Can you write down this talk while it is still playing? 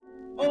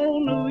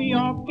New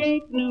York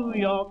ain't New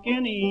York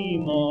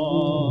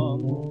anymore.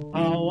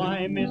 How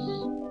I miss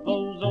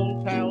those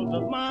old pals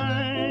of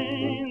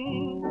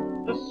mine.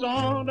 The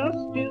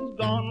sawdust is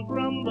gone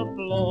from the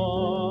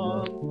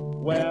floor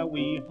where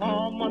we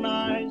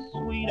harmonize,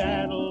 sweet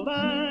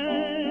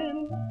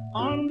Adeline.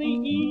 On the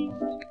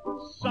east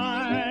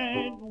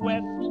side,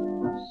 west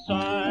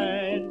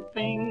side,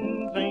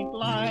 things ain't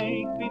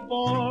like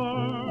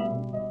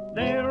before.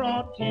 There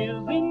are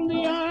tears in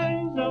the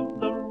eyes of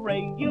the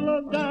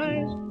regular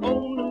guys.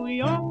 Oh, New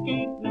York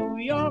ain't New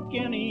York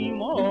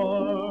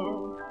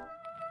anymore.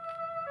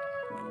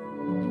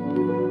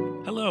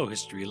 Hello,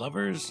 history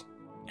lovers,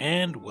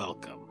 and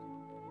welcome.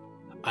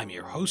 I'm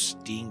your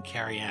host, Dean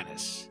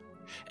Karayanis,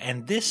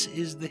 and this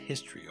is the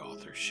History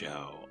Author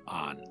Show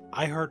on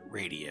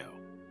iHeartRadio.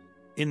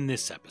 In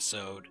this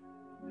episode,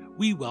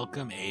 we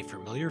welcome a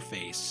familiar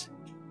face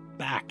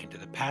back into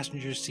the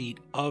passenger seat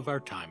of our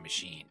time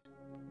machine.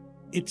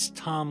 It's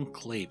Tom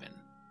Clavin,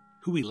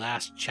 who we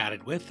last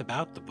chatted with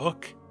about the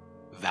book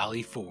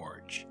Valley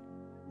Forge,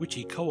 which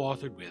he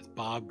co-authored with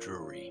Bob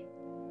Drury.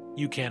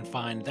 You can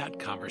find that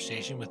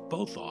conversation with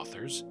both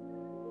authors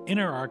in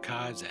our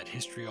archives at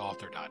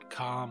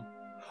historyauthor.com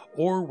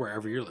or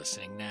wherever you're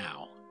listening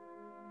now.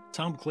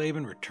 Tom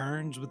Clavin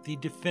returns with the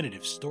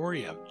definitive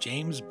story of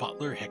James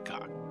Butler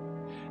Hickok,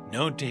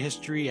 known to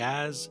history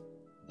as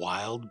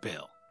Wild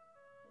Bill.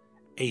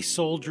 A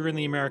soldier in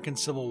the American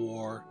Civil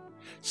War,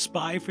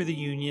 spy for the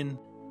Union,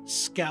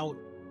 scout,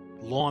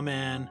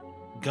 lawman,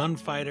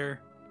 gunfighter,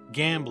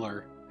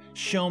 gambler,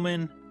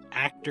 showman,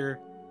 actor,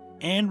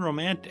 and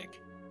romantic,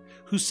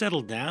 who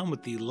settled down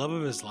with the love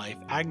of his life,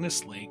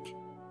 Agnes Lake,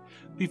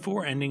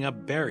 before ending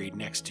up buried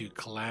next to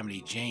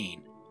Calamity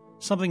Jane,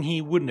 something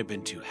he wouldn't have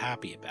been too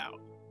happy about.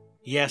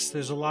 Yes,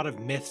 there's a lot of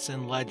myths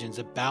and legends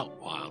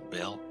about Wild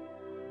Bill,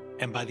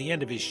 and by the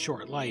end of his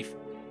short life,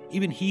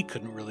 even he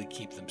couldn't really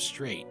keep them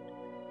straight.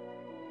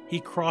 He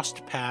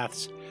crossed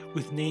paths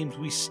with names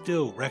we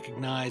still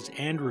recognize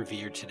and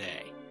revere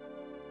today.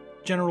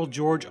 General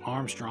George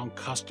Armstrong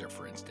Custer,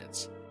 for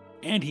instance,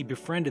 and he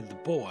befriended the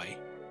boy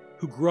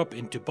who grew up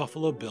into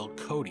Buffalo Bill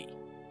Cody.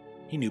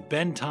 He knew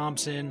Ben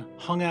Thompson,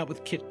 hung out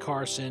with Kit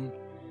Carson,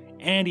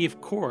 and he,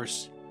 of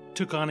course,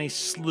 took on a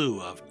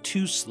slew of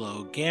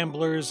too-slow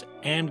gamblers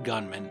and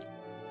gunmen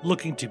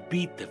looking to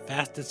beat the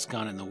fastest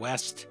gun in the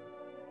West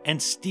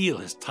and steal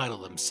his title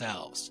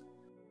themselves.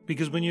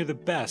 Because when you're the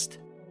best,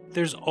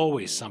 there's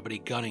always somebody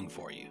gunning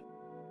for you.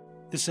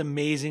 This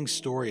amazing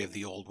story of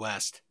the Old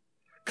West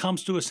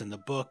comes to us in the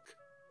book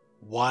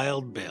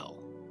Wild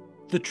Bill,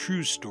 the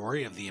true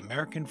story of the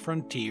American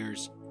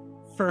frontier's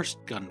first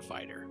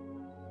gunfighter.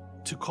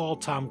 To call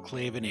Tom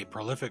Clavin a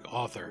prolific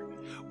author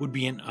would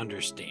be an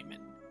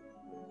understatement.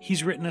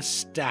 He's written a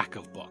stack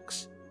of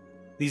books.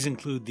 These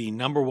include the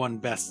 #1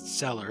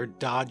 bestseller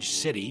Dodge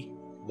City,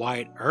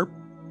 Wyatt Earp,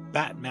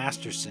 Bat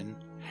Masterson,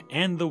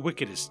 and The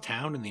Wickedest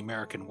Town in the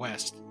American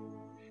West.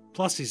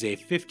 Plus, he's a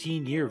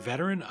 15-year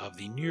veteran of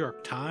the New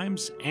York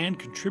Times and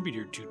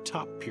contributor to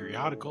top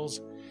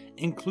periodicals,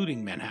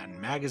 including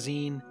Manhattan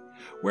Magazine,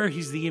 where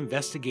he's the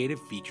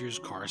investigative features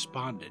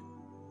correspondent.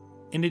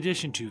 In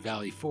addition to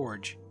Valley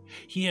Forge,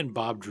 he and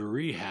Bob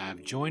Drury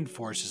have joined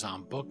forces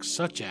on books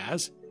such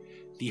as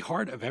The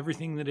Heart of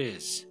Everything That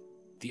Is,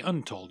 The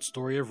Untold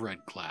Story of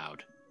Red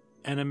Cloud,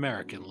 An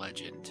American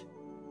Legend,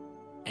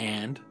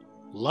 and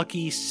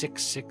Lucky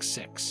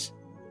 666,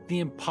 The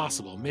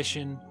Impossible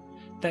Mission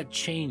That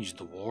Changed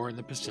the War in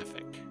the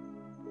Pacific.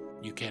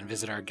 You can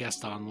visit our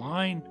guest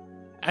online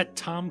at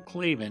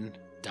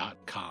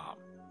tomclavin.com.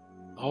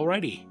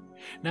 Alrighty,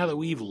 now that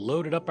we've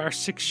loaded up our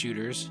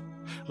 6-shooters,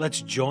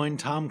 let's join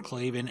Tom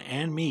Clavin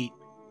and meet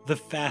the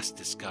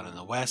fastest gun in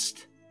the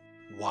West,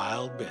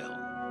 Wild Bill.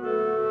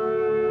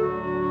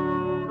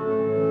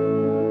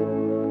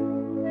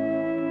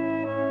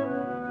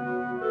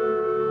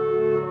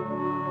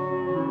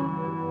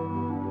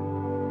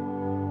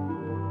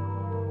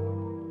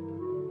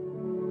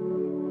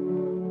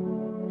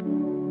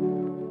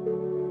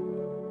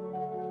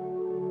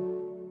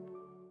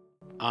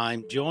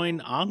 I'm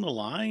joined on the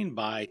line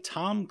by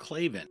Tom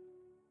Clavin,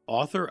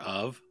 author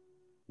of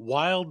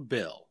Wild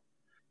Bill,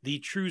 the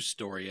true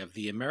story of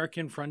the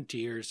American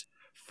frontier's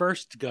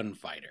first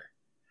gunfighter.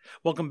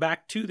 Welcome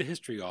back to the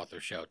History Author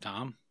Show,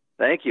 Tom.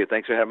 Thank you.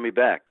 Thanks for having me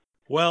back.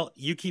 Well,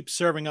 you keep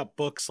serving up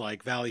books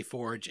like Valley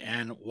Forge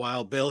and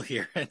Wild Bill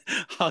here, and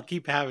I'll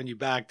keep having you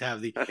back to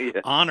have the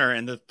honor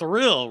and the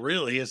thrill,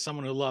 really, as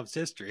someone who loves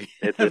history.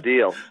 It's a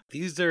deal.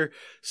 These are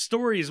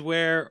stories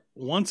where,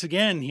 once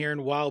again, here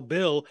in Wild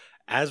Bill,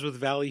 as with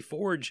Valley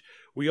Forge,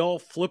 we all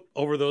flip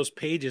over those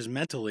pages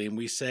mentally and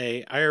we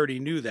say, I already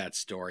knew that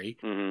story.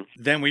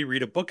 Mm-hmm. Then we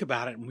read a book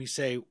about it and we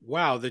say,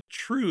 wow, the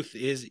truth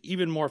is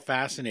even more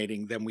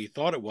fascinating than we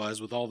thought it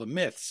was with all the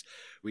myths.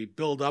 We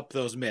build up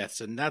those myths,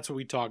 and that's what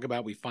we talk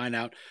about. We find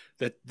out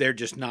that they're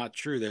just not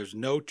true. There's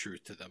no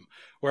truth to them.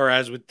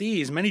 Whereas with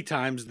these, many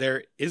times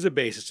there is a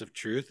basis of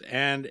truth,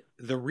 and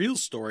the real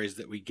stories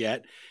that we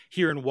get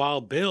here in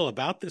Wild Bill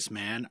about this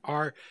man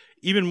are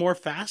even more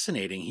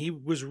fascinating. He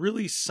was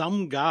really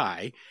some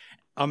guy,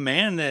 a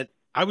man that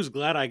I was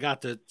glad I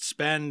got to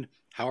spend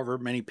however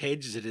many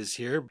pages it is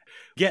here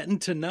getting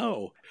to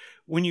know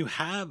when you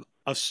have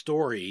a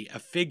story, a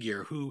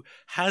figure who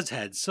has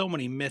had so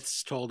many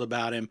myths told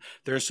about him.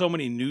 There are so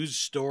many news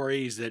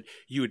stories that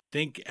you would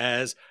think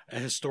as a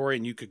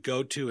historian you could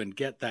go to and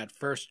get that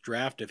first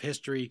draft of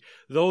history.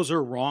 Those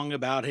are wrong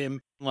about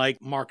him.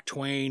 Like Mark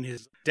Twain,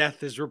 his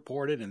death is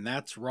reported, and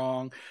that's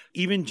wrong.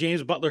 Even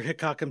James Butler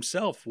Hickok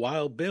himself,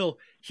 Wild Bill,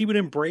 he would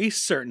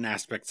embrace certain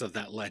aspects of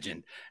that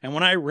legend. And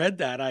when I read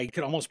that, I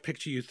could almost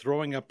picture you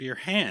throwing up your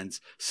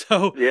hands.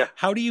 So Yeah.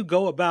 how do you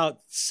go about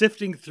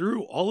sifting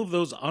through all of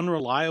those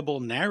unreliable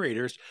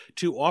narrators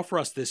to offer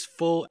us this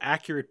full,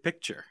 accurate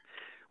picture?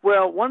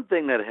 Well, one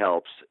thing that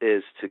helps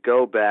is to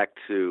go back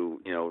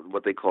to,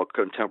 what they call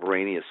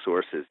contemporaneous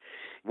sources.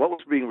 What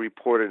was being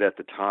reported at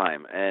the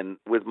time? And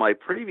with my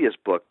previous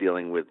book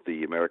dealing with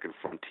the American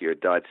frontier,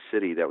 Dodge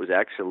City, that was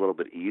actually a little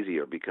bit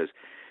easier because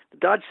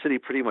Dodge City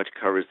pretty much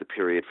covers the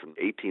period from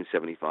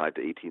 1875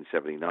 to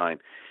 1879.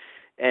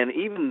 And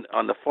even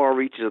on the far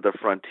reaches of the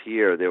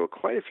frontier, there were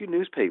quite a few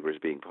newspapers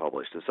being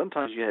published. And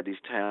sometimes you had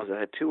these towns that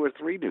had 2 or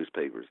 3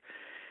 newspapers.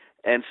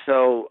 And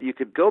so you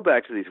could go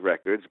back to these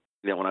records.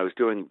 When I was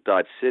doing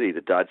Dodge City,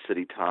 the Dodge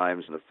City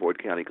Times and the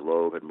Ford County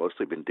Globe had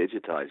mostly been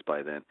digitized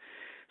by then.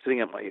 Sitting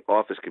at my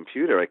office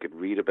computer, I could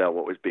read about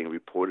what was being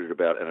reported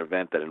about an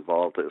event that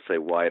involved, let's say,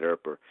 Wyatt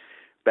Earp or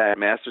Bat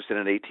Masterson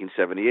in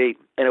 1878.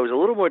 And it was a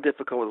little more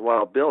difficult with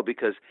Wild Bill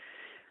because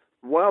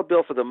Wild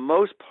Bill, for the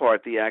most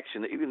part, the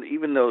action,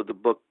 even though the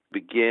book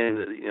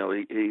begins,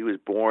 he was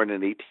born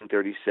in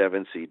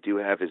 1837, so you do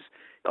have his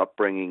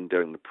upbringing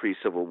during the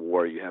pre-Civil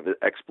War. You have his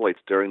exploits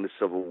during the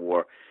Civil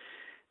War.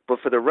 But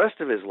for the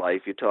rest of his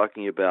life, you're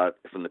talking about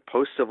from the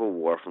post-Civil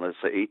War, from let's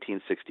say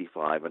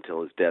 1865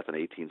 until his death in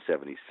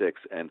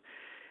 1876, and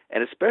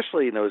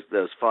especially in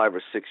those 5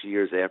 or 6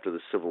 years after the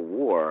Civil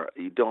War,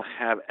 you don't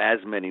have as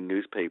many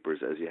newspapers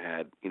as you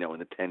had, in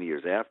the 10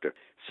 years after.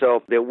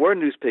 So there were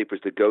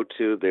newspapers to go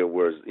to. There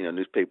was,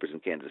 newspapers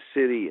in Kansas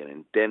City and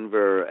in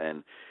Denver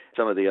and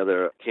some of the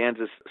other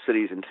Kansas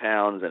cities and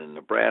towns and in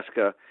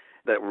Nebraska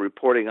that were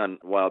reporting on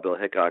Wild Bill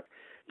Hickok,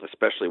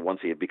 especially once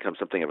he had become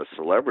something of a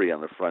celebrity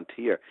on the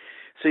frontier.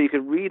 So you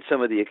could read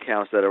some of the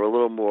accounts that are a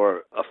little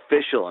more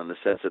official in the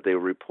sense that they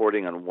were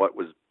reporting on what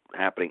was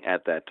happening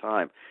at that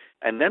time.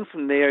 And then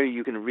from there,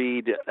 you can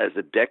read, as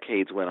the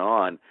decades went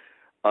on,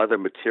 other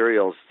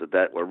materials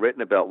that were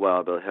written about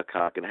Wild Bill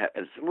Hickok, and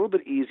it's a little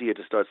bit easier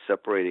to start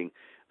separating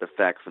the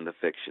fact from the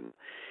fiction.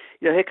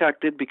 Hickok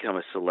did become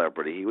a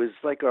celebrity. He was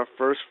like our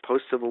first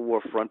post-Civil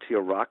War frontier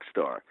rock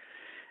star.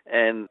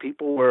 And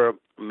people were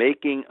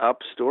making up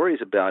stories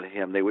about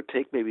him. They would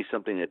take maybe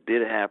something that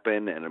did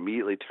happen and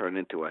immediately turn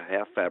into a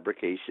half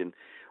fabrication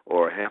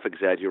or a half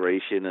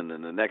exaggeration, and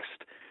then the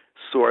next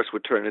source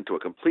would turn into a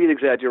complete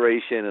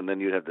exaggeration, and then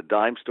you'd have the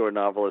dime store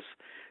novelists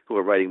who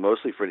were writing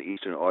mostly for an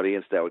Eastern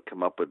audience that would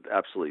come up with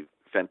absolutely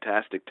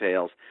fantastic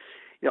tales.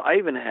 I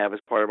even have, as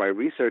part of my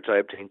research, I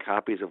obtained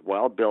copies of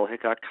Wild Bill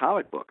Hickok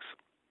comic books.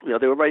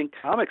 They were writing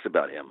comics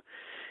about him.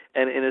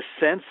 And in a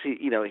sense,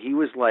 he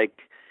was like,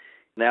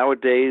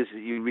 nowadays,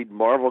 you read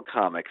Marvel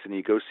comics and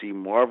you go see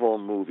Marvel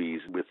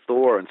movies with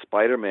Thor and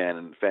Spider-Man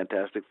and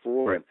Fantastic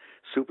Four and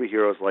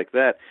superheroes like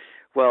that.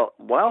 Well,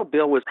 Wild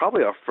Bill was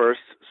probably our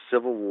first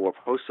Civil War,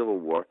 post-Civil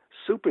War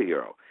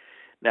superhero.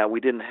 Now, we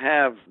didn't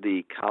have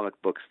the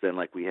comic books then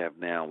like we have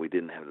now. We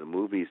didn't have the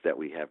movies that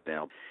we have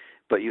now.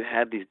 But you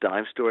had these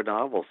dime store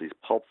novels, these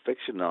pulp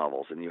fiction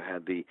novels, and you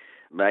had the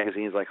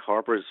magazines like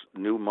Harper's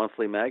New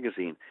Monthly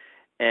Magazine.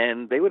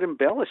 And they would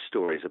embellish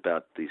stories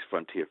about these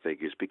frontier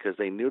figures because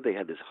they knew they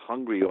had this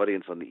hungry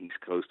audience on the East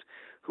Coast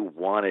who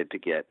wanted to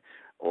get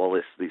all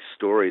these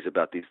stories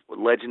about these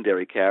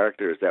legendary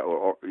characters that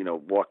were,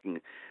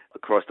 walking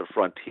across the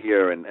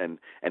frontier and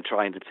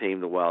trying to tame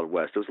the Wild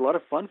West. It was a lot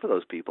of fun for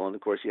those people. And,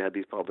 of course, you had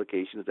these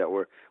publications that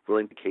were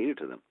willing to cater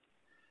to them.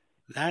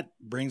 That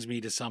brings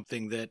me to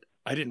something that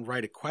I didn't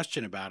write a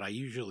question about. I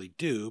usually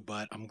do,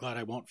 but I'm glad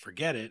I won't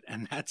forget it.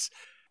 And that's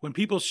when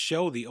people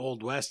show the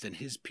Old West and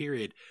his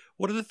period,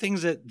 what are the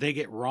things that they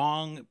get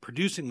wrong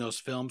producing those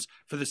films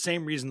for the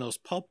same reason those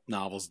pulp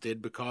novels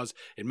did, because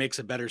it makes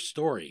a better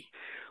story?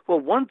 Well,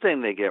 one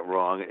thing they get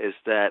wrong is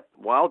that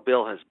Wild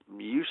Bill has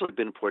usually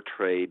been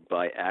portrayed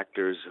by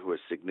actors who are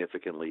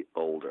significantly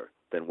older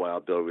than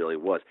Wild Bill really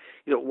was.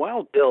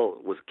 Wild Bill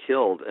was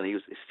killed, and he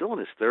was still in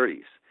his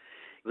 30s.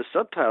 The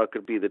subtitle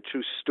could be The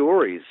True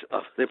Stories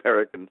of the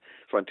American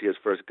Frontier's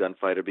First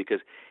Gunfighter, because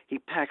he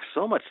packed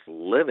so much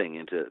living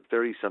into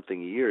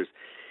 30-something years.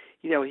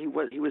 He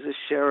was a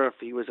sheriff,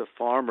 he was a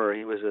farmer,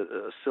 he was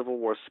a Civil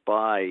War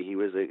spy, he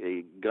was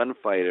a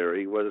gunfighter,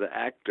 he was an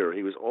actor,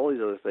 he was all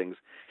these other things.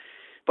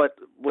 But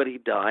when he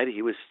died,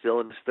 he was still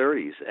in his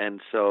 30s.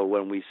 And so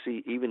when we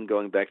see, even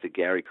going back to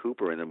Gary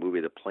Cooper in the movie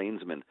The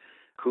Plainsman,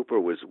 Cooper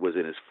was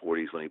in his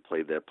 40s when he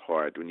played that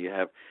part. When you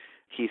have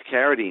Keith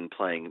Carradine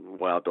playing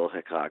Wild Bill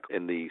Hickok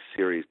in the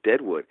series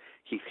Deadwood,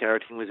 Keith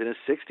Carradine was in his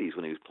 60s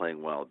when he was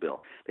playing Wild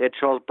Bill. They had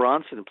Charles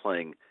Bronson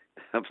playing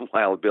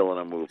Wild Bill in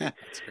a movie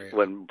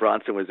when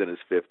Bronson was in his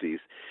 50s.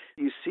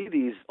 You see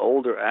these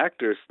older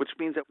actors, which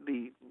means that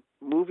the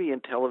movie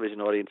and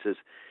television audiences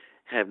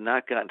have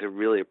not gotten to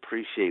really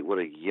appreciate what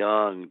a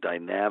young,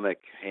 dynamic,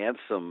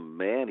 handsome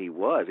man he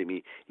was. I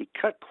mean, he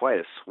cut quite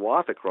a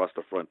swath across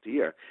the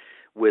frontier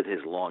with his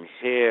long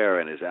hair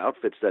and his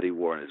outfits that he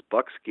wore and his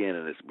buckskin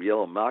and his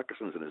yellow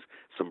moccasins and his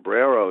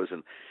sombreros,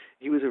 and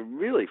he was a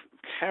really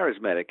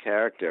charismatic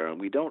character,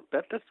 and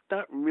that's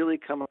not really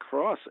come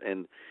across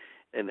in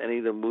any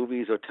of the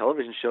movies or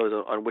television shows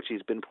on which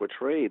he's been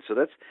portrayed. So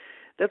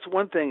that's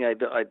one thing I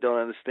don't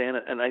understand.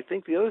 And I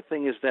think the other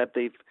thing is that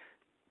they've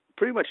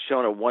pretty much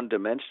shown a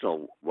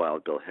one-dimensional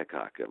Wild Bill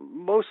Hickok,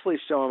 mostly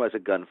shown him as a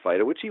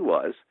gunfighter, which he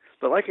was.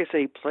 But like I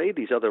say, he played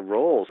these other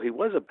roles. He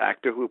was an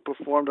actor who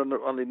performed on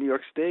the New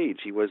York stage.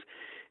 He was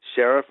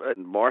sheriff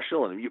and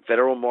marshal and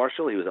federal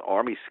marshal. He was an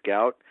Army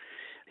scout.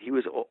 He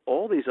was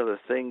all these other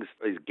things.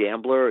 He's a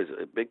gambler. He's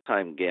a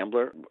big-time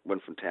gambler.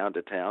 Went from town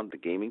to town, to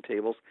gaming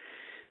tables.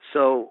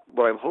 So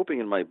what I'm hoping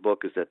in my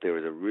book is that there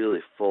is a really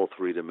full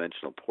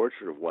three-dimensional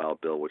portrait of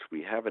Wild Bill, which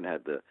we haven't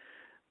had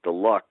the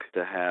luck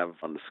to have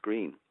on the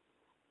screen.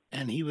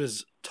 And he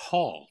was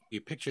tall.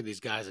 You picture these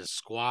guys as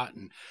squat,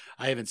 and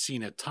I haven't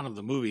seen a ton of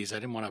the movies. I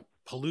didn't want to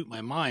pollute my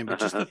mind, but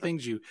just the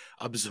things you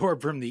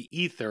absorb from the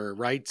ether,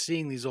 right?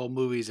 Seeing these old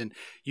movies, and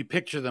you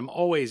picture them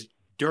always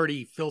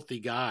dirty, filthy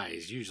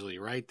guys, usually,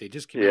 right? They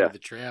just came out of the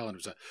trail, and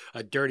it was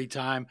a dirty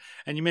time.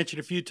 And you mentioned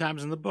a few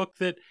times in the book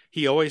that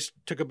he always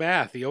took a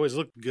bath. He always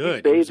looked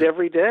good. He bathed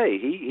every day.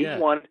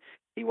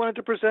 He wanted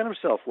to present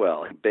himself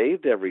well. He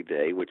bathed every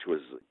day, which was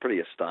pretty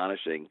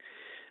astonishing.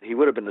 He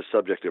would have been the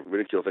subject of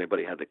ridicule if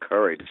anybody had the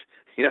courage,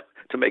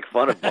 to make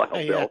fun of Wild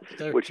Bill,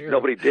 which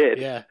nobody did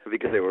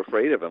because they were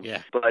afraid of him.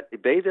 Yeah. But he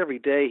bathed every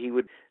day.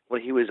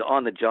 When he was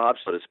on the job,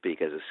 so to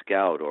speak, as a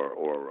scout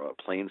or a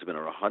plainsman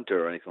or a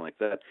hunter or anything like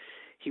that,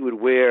 he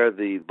would wear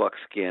the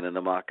buckskin and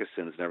the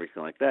moccasins and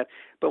everything like that.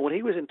 But when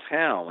he was in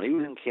town, when he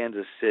was in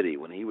Kansas City,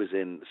 when he was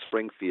in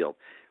Springfield,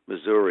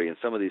 Missouri, and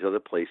some of these other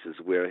places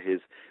where his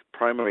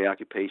primary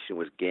occupation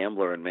was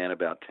gambler and man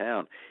about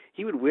town,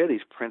 he would wear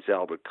these Prince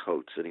Albert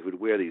coats, and he would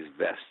wear these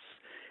vests,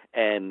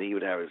 and he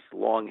would have his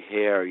long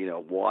hair,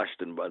 washed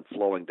and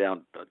flowing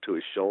down to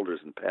his shoulders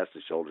and past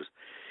his shoulders.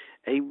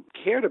 And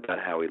he cared about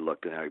how he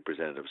looked and how he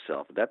presented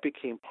himself. That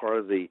became part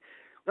of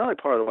not only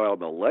part of the Wild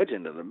Bill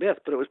legend and the myth,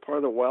 but it was part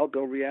of the Wild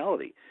Bill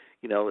reality.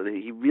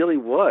 He really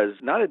was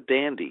not a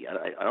dandy.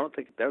 I don't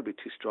think that would be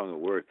too strong a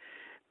word,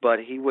 but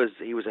he was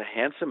a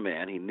handsome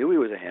man. He knew he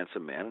was a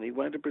handsome man, and he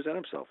wanted to present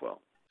himself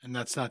well. And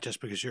that's not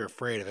just because you're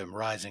afraid of him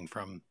rising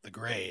from the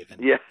grave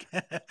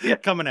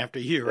and coming after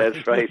you, right?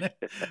 That's right.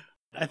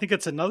 I think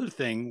it's another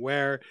thing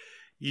where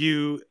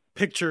you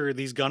picture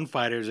these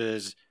gunfighters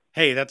as,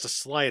 hey, that's a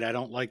slight. I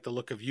don't like the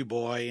look of you,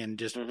 boy, and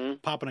just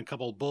popping a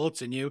couple of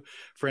bullets in you.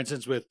 For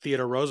instance, with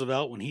Theodore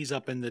Roosevelt, when he's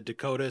up in the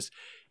Dakotas,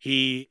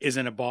 he is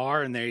in a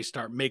bar and they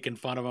start making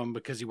fun of him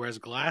because he wears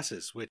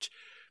glasses, which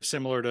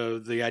similar to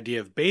the idea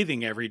of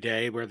bathing every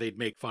day where they'd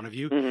make fun of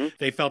you.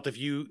 They felt if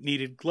you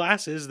needed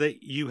glasses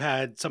that you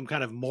had some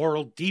kind of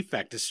moral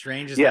defect, as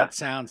strange as that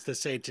sounds to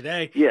say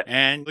today.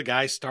 And the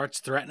guy starts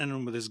threatening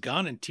him with his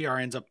gun, and TR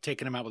ends up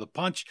taking him out with a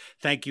punch.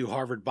 Thank you,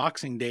 Harvard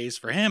boxing days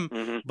for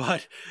him.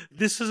 But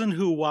this isn't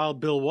who Wild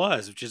Bill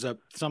was, which is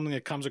something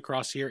that comes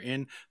across here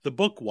in the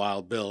book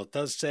Wild Bill. It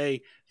does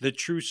say the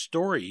true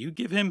story. You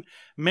give him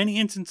many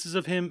instances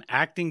of him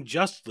acting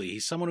justly.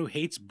 He's someone who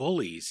hates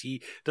bullies.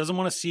 He doesn't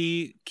want to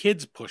see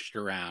kids pushed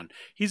around.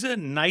 He's a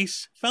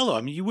nice fellow. I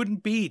mean, you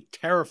wouldn't be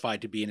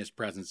terrified to be in his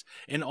presence.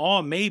 In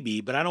awe,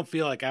 maybe, but I don't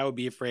feel like I would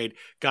be afraid.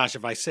 Gosh,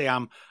 if I say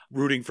I'm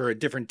rooting for a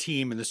different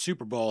team in the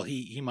Super Bowl,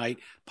 he might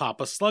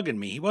pop a slug in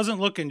me. He wasn't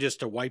looking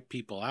just to wipe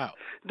people out.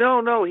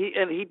 No,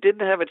 he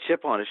didn't have a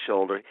chip on his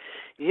shoulder.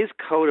 His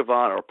code of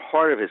honor, or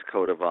part of his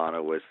code of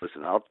honor, was,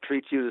 listen, I'll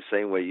treat you the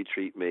same way you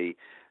treat me.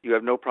 You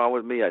have no problem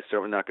with me, I'm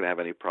certainly not going to have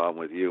any problem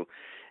with you.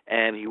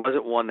 And he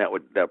wasn't one that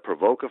would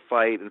provoke a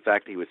fight. In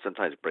fact, he would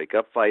sometimes break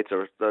up fights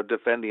or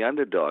defend the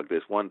underdog.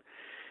 There's one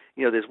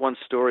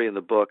story in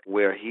the book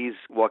where he's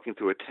walking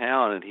through a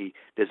town and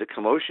there's a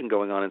commotion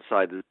going on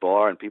inside this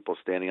bar and people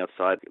standing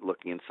outside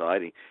looking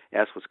inside. He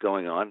asks what's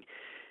going on.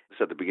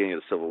 It's at the beginning of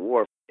the Civil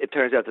War. It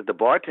turns out that the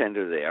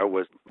bartender there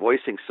was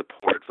voicing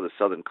support for the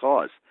Southern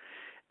cause.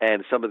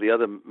 And some of the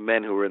other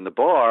men who were in the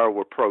bar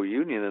were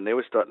pro-union, and they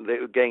were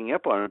ganging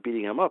up on him and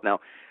beating him up. Now,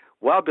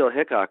 Wild Bill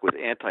Hickok was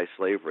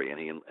anti-slavery, and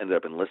he ended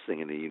up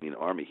enlisting in the Union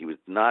Army. He was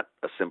not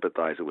a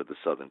sympathizer with the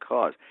Southern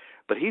cause.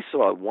 But he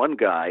saw one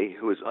guy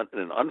who was in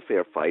an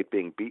unfair fight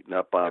being beaten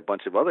up by a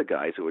bunch of other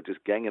guys who were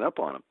just ganging up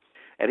on him.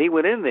 And he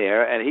went in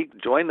there, and he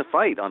joined the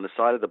fight on the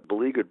side of the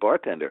beleaguered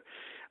bartender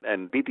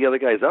and beat the other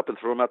guys up and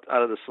threw them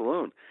out of the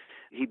saloon.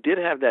 He did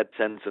have that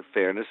sense of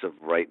fairness, of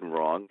right and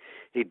wrong.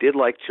 He did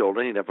like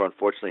children. He never,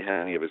 unfortunately, had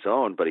any of his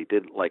own, but he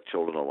did like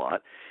children a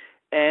lot.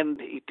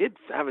 And he did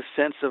have a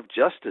sense of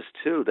justice,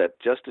 too, that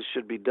justice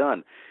should be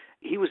done.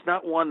 He was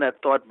not one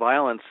that thought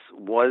violence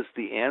was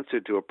the answer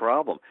to a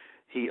problem.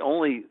 He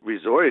only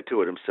resorted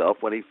to it himself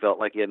when he felt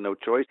like he had no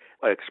choice.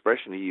 An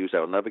expression he used, I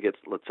will never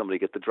let somebody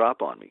get the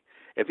drop on me.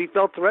 If he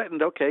felt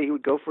threatened, okay, he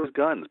would go for his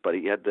guns. But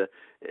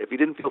if he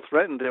didn't feel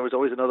threatened, there was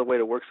always another way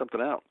to work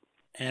something out.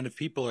 And if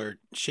people are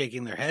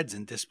shaking their heads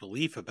in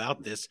disbelief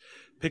about this,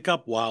 pick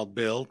up Wild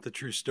Bill, the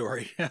true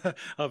story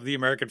of the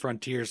American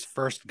frontier's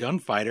first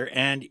gunfighter,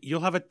 and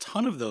you'll have a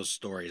ton of those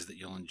stories that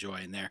you'll enjoy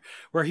in there,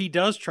 where he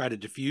does try to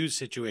diffuse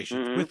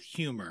situations with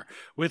humor,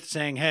 with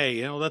saying,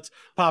 hey, let's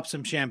pop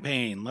some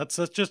champagne. Let's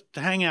just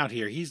hang out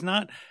here. He's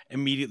not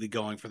immediately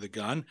going for the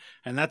gun.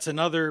 And that's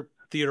another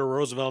Theodore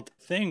Roosevelt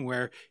thing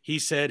where he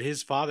said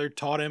his father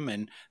taught him,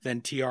 and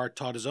then TR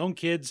taught his own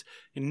kids,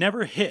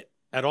 never hit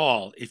at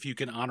all if you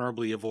can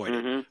honorably avoid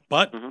it.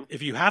 But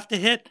if you have to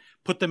hit,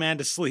 put the man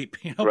to sleep,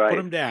 put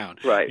him down,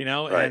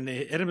 and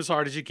hit him as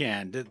hard as you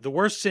can. The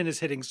worst sin is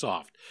hitting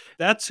soft.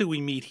 That's who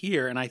we meet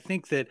here. And I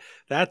think that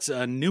that's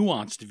a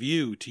nuanced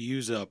view, to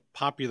use a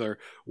popular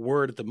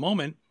word at the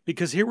moment,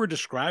 because here we're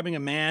describing a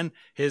man,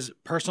 his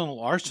personal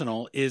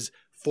arsenal is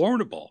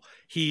formidable.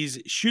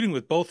 He's shooting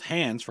with both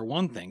hands, for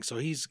one thing, so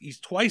he's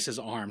twice as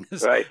armed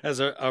as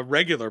a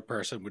regular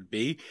person would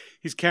be.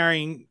 He's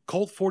carrying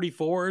Colt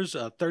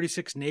 44s,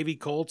 36 Navy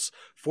Colts,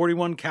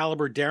 41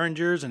 caliber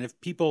Derringers, and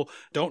if people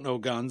don't know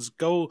guns,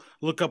 go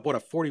look up what a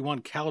 41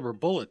 caliber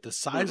bullet, the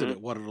size of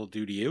it, what it'll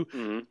do to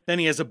you. Then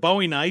he has a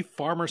Bowie knife,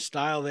 farmer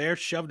style there,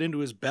 shoved into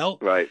his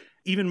belt.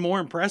 Even more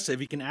impressive,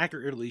 he can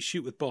accurately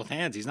shoot with both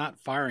hands. He's not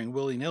firing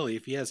willy-nilly.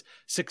 If he has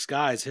 6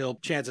 guys, he'll,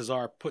 chances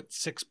are, put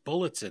 6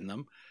 bullets in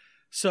them.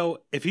 So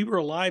if he were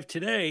alive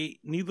today,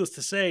 needless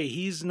to say,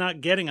 he's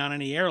not getting on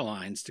any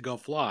airlines to go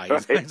fly.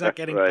 He's not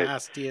getting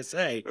past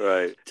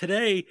TSA.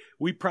 Today,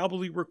 we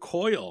probably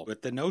recoil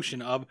at the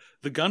notion of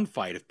the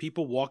gunfight. If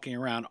people walking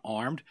around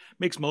armed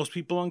makes most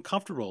people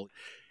uncomfortable.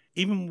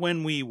 Even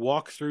when we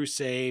walk through,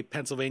 say,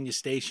 Pennsylvania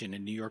Station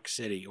in New York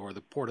City, or the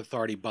Port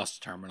Authority bus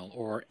terminal,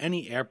 or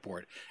any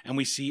airport, and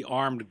we see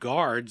armed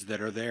guards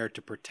that are there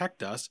to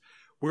protect us,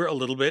 we're a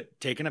little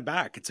bit taken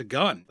aback. It's a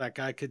gun. That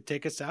guy could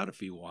take us out if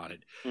he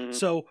wanted.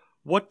 So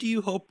what do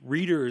you hope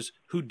readers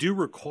who do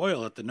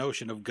recoil at the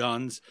notion of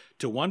guns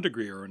to one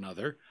degree or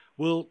another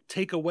will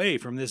take away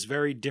from this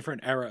very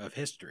different era of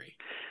history?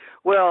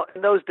 Well,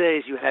 in those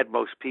days, you had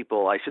most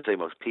people, I should say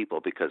most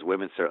people, because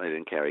women certainly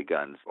didn't carry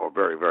guns, or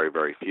very, very,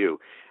 very few.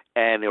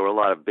 And there were a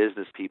lot of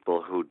business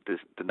people who did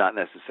not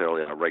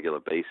necessarily on a regular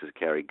basis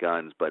carry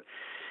guns, but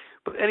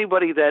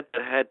anybody that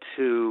had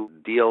to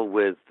deal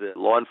with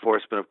law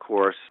enforcement, of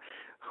course,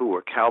 who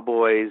were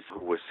cowboys,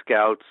 who were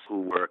scouts,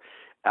 who were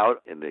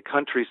out in the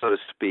country, so to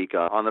speak,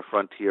 on the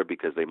frontier,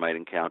 because they might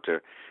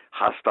encounter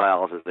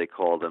hostiles, as they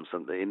called them,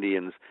 some of the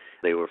Indians,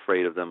 they were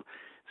afraid of them.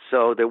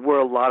 So there were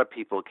a lot of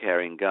people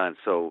carrying guns.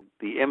 So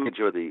the image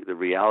or the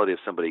reality of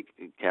somebody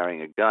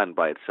carrying a gun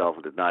by itself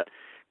did not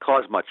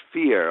cause much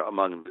fear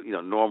among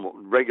normal,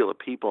 regular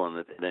people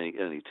in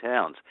any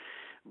towns.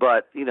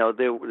 But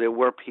there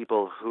were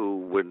people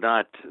who were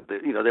not,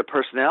 their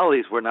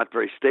personalities were not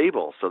very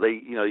stable. So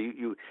they,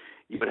 you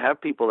would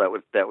have people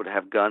that would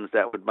have guns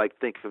that might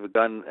think of a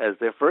gun as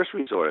their first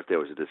resort if there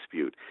was a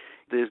dispute.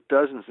 There's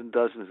dozens and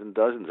dozens and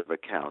dozens of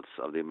accounts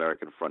of the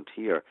American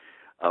frontier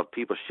of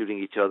people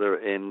shooting each other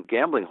in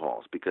gambling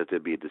halls because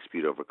there'd be a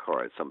dispute over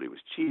cards. Somebody was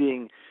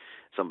cheating,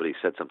 somebody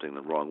said something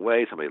the wrong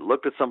way, somebody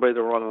looked at somebody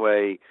the wrong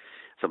way,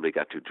 somebody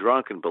got too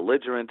drunk and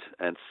belligerent.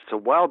 And so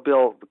Wild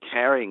Bill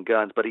carrying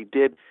guns, but he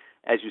did,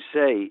 as you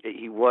say,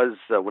 he was,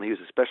 when he was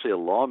especially a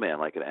lawman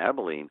like in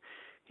Abilene,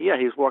 he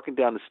was walking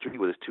down the street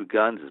with his 2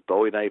 guns, his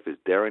Bowie knife, his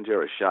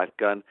Derringer, a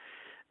shotgun,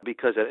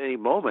 because at any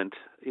moment,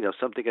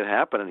 something could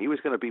happen and he was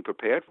going to be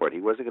prepared for it.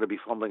 He wasn't going to be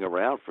fumbling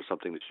around for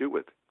something to shoot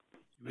with.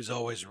 He was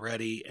always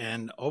ready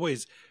and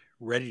always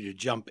ready to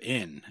jump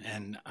in.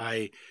 And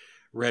I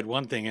read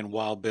one thing in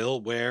Wild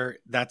Bill where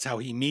that's how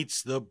he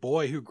meets the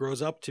boy who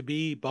grows up to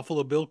be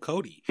Buffalo Bill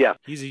Cody. Yeah.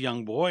 He's a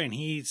young boy and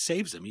he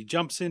saves him. He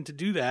jumps in to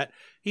do that.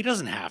 He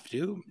doesn't have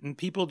to. And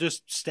people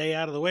just stay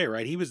out of the way,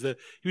 right? He was the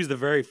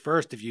very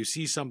first. If you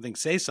see something,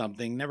 say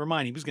something. Never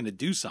mind. He was going to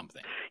do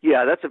something.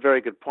 Yeah, that's a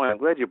very good point. I'm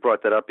glad you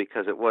brought that up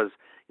because it was,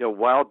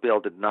 Wild Bill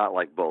did not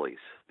like bullies.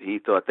 He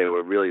thought they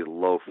were really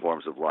low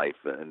forms of life.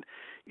 And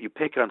you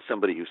pick on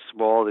somebody who's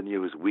smaller than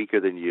you, who's weaker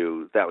than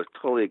you, that was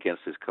totally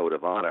against his code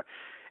of honor.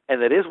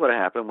 And that is what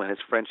happened when his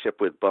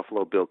friendship with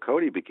Buffalo Bill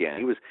Cody began.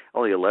 He was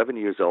only 11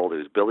 years old. It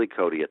was Billy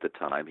Cody at the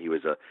time. He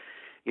was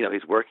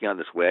he's working on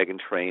this wagon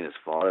train. His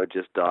father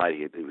just died.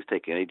 He was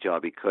taking any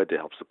job he could to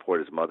help support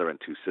his mother and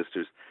 2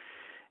 sisters.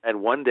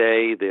 And one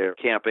day they're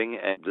camping,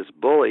 and this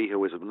bully, who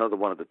was another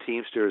one of the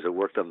Teamsters who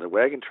worked on the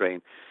wagon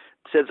train,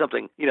 said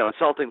something,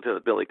 insulting to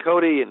Billy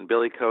Cody, and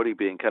Billy Cody,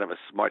 being kind of a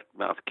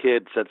smart-mouthed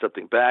kid, said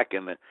something back,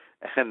 and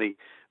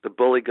the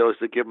bully goes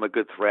to give him a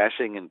good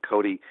thrashing, and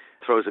Cody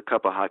throws a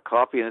cup of hot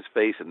coffee in his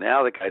face, and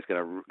now the guy's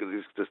going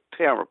to just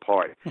tear him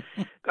apart.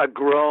 A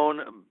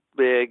grown,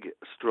 big,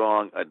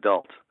 strong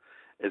adult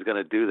is going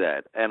to do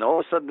that. And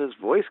all of a sudden his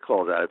voice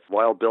calls out. It's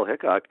Wild Bill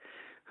Hickok,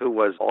 who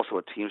was also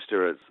a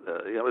Teamster. It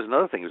was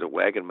another thing. He was a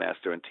wagon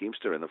master and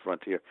Teamster in the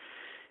frontier.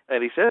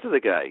 And he said to the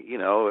guy,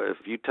 if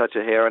you touch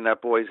a hair on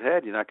that boy's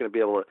head, you're not going to be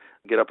able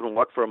to get up and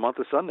walk for a month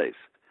of Sundays.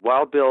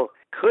 Wild Bill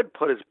could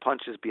put his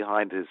punches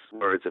behind his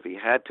words if he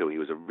had to. He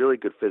was a really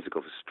good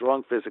physical,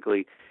 strong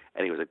physically,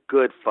 and he was a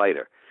good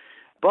fighter.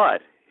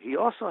 But he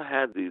also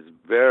had these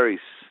very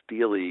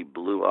steely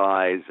blue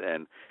eyes,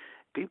 and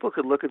people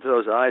could look into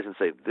those eyes and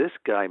say, this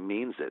guy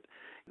means it.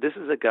 This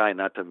is a guy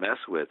not to mess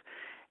with.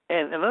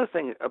 And another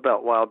thing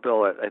about Wild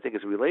Bill I think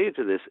is related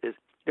to this is,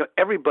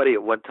 everybody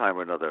at one time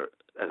or another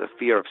has a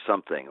fear of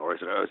something or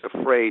is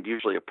afraid,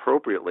 usually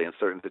appropriately in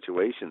certain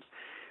situations.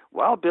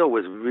 Wild Bill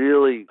was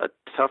really a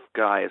tough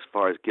guy as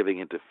far as giving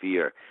into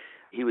fear.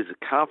 He was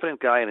a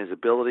confident guy in his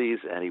abilities,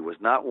 and he was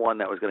not one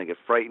that was going to get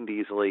frightened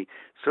easily.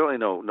 Certainly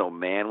no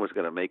man was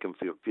going to make him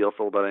feel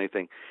fearful about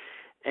anything.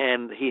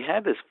 And he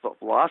had this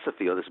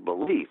philosophy or this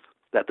belief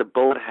that the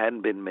bullet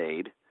hadn't been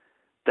made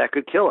that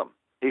could kill him.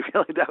 He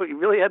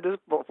really had this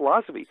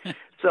philosophy.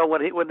 So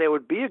when there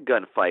would be a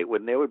gunfight,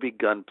 when there would be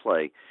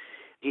gunplay,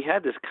 he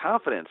had this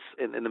confidence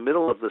in the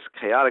middle of this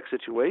chaotic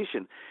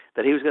situation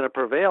that he was going to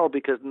prevail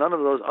because none of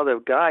those other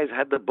guys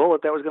had the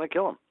bullet that was going to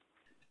kill him.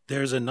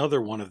 There's another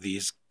one of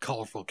these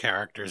colorful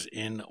characters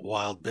in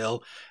Wild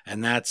Bill,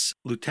 and that's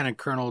Lieutenant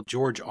Colonel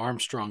George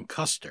Armstrong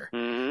Custer.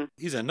 Mm-hmm.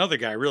 He's another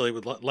guy really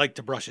would like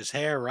to brush his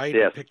hair, right?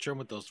 Yes. You picture him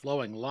with those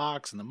flowing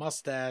locks and the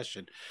mustache,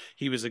 and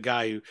he was a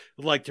guy who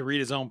liked to read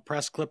his own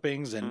press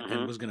clippings and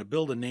was going to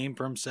build a name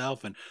for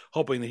himself and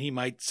hoping that he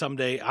might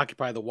someday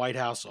occupy the White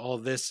House. All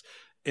of this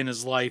in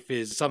his life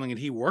is something that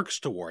he works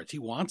towards. He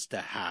wants to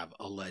have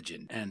a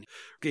legend, and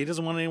he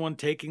doesn't want anyone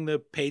taking the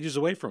pages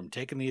away from him,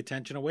 taking the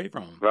attention away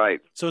from him.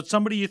 Right. So it's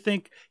somebody you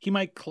think he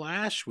might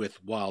clash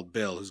with Wild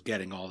Bill, who's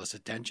getting all this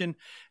attention,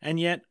 and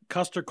yet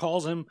Custer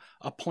calls him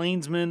a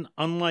plainsman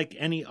unlike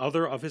any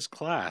other of his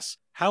class.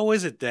 How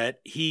is it that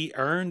he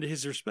earned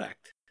his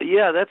respect?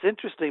 Yeah, that's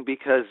interesting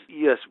because,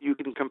 yes, you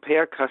can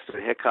compare Custer to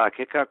Hickok.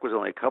 Hickok was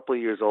only a couple of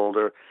years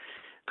older.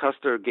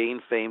 Custer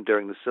gained fame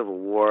during the Civil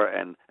War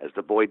and as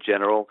the boy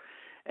general,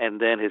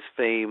 and then his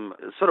fame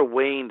sort of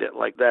waned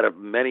like that of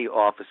many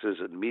officers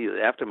in the immediate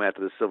aftermath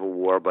of the Civil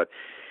War, but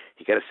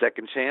he got a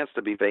second chance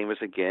to be famous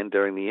again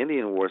during the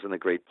Indian Wars in the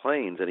Great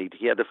Plains, and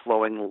he had the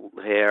flowing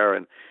hair,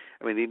 and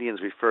the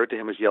Indians referred to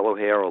him as yellow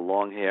hair or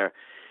long hair,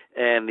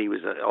 and he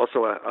was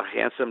also a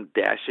handsome,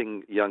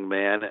 dashing young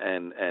man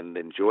and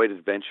enjoyed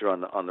adventure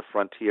on the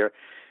frontier.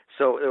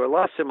 So there were a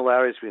lot of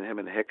similarities between him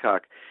and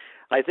Hickok.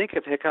 I think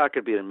if Hickok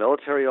had been a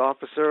military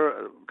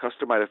officer,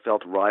 Custer might have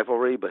felt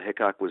rivalry, but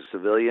Hickok was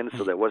civilian,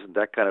 so there wasn't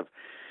that kind of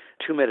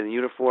two men in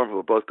uniform who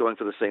were both going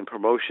for the same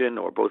promotion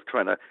or both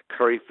trying to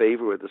curry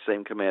favor with the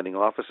same commanding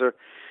officer.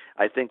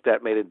 I think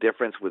that made a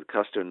difference with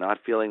Custer not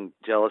feeling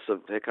jealous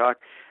of Hickok.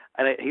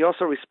 And he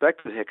also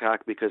respected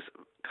Hickok because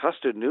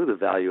Custer knew the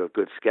value of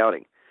good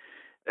scouting.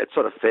 It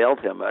sort of failed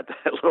him at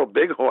that Little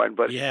Bighorn,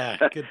 but yeah,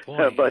 good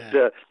point.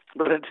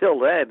 but until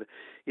then,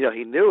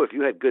 he knew if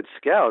you had good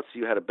scouts,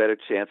 you had a better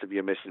chance of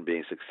your mission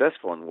being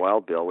successful. And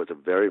Wild Bill was a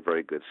very,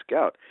 very good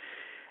scout.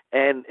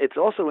 And it's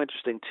also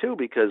interesting too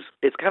because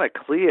it's kind of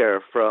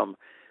clear from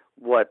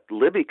what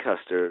Libby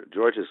Custer,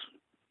 George's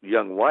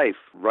young wife,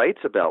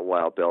 writes about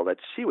Wild Bill that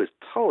she was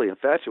totally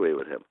infatuated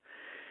with him.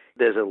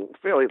 There's a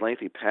fairly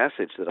lengthy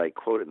passage that I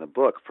quote in the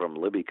book from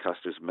Libby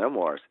Custer's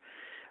memoirs,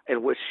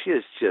 in which she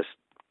is just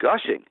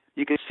gushing.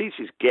 You can see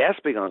she's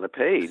gasping on the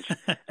page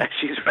as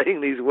she's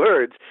writing these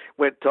words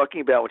when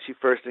talking about when she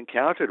first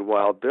encountered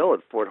Wild Bill at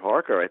Fort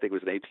Harker, I think it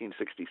was in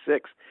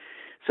 1866.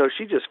 So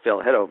she just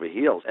fell head over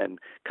heels, and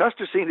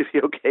Custer seemed to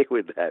be okay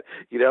with that.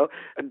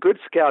 A good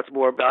scout's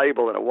more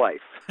valuable than a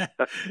wife.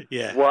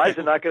 Yeah. Wives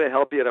are not going to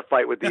help you in a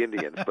fight with the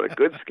Indians, but a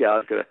good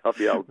scout is going to help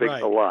you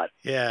out a lot.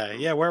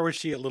 Yeah. Where was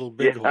she at Little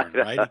Bighorn,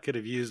 right? He could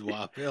have used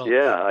Wild Bill.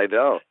 Yeah, I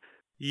know.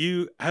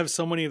 You have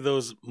so many of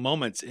those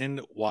moments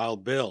in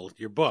Wild Bill,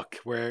 your book,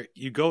 where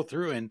you go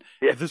through and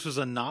if this was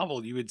a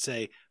novel, you would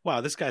say, wow,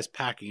 this guy's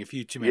packing a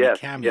few too many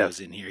cameos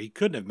in here. He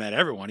couldn't have met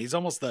everyone. He's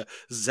almost the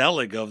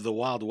Zelig of the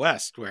Wild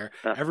West where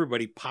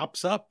everybody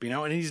pops up,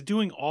 and he's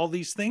doing all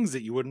these things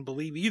that you wouldn't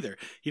believe either.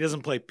 He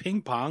doesn't play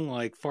ping pong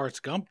like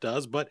Forrest Gump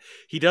does, but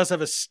he does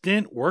have a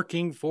stint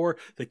working for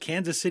the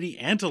Kansas City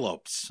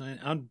Antelopes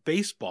on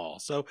baseball.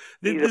 So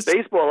he's a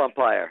baseball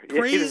umpire.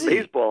 Crazy. He's a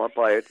baseball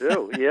umpire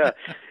too, yeah.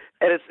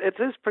 And it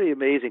is pretty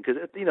amazing because,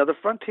 the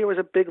frontier was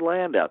a big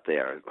land out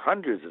there,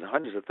 hundreds and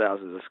hundreds of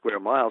thousands of square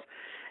miles.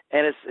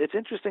 And it's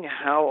interesting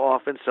how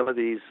often some of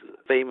these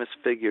famous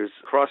figures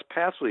cross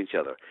paths with each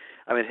other.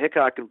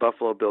 Hickok and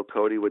Buffalo Bill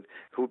Cody,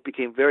 who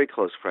became very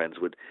close friends,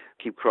 would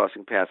keep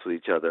crossing paths with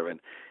each other. And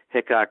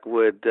Hickok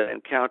would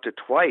encounter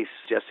twice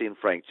Jesse and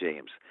Frank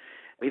James.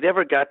 He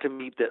never got to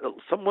meet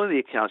one of the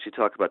accounts you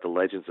talk about, the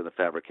legends and the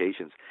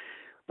fabrications,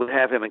 would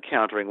have him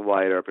encountering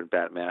Wyatt Earp and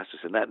Bat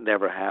Masterson. That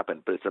never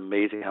happened, but it's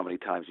amazing how many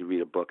times you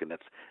read a book and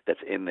that's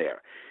in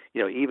there.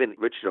 Even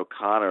Richard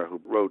O'Connor,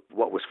 who wrote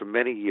what was for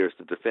many years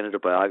the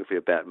definitive biography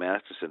of Bat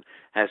Masterson,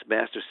 has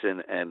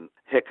Masterson and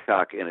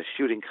Hickok in a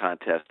shooting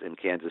contest in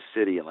Kansas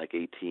City in like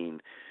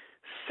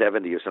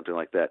 1870 or something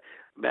like that.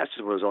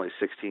 Masterson was only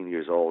 16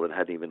 years old and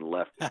hadn't even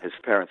left his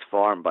parents'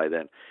 farm by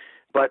then.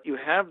 But you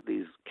have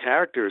these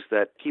characters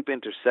that keep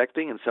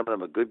intersecting, and some of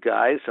them are good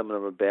guys, some of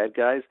them are bad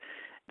guys.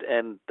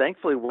 And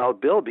thankfully,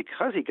 Wild Bill,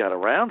 because he got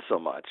around so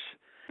much,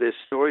 there's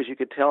stories you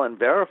could tell and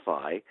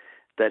verify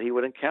that he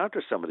would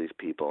encounter some of these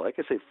people. Like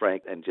I say,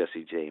 Frank and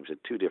Jesse James,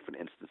 at two different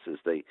instances,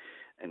 they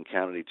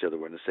encountered each other,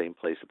 were in the same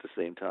place at the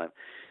same time.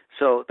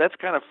 So that's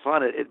kind of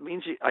fun. It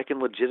means I can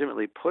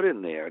legitimately put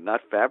in there,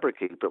 not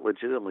fabricate, but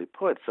legitimately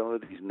put some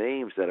of these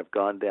names that have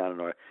gone down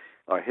in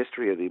our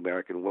history of the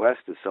American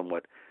West is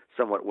somewhat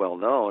well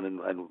known,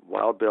 and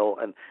Wild Bill,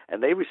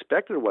 and they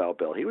respected Wild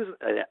Bill. He was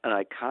an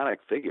iconic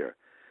figure,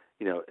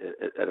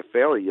 at a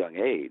fairly young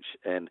age,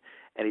 and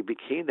he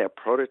became that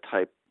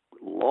prototype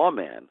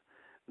lawman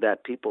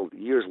that people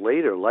years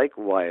later, like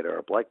Wyatt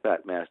Earp, like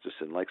Bat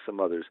Masterson, like some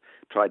others,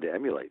 tried to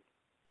emulate.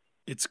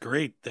 It's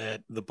great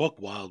that the book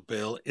Wild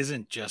Bill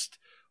isn't just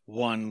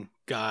one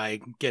guy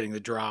getting the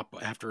drop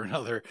after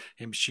another,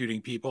 him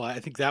shooting people. I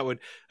think that would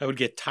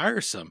get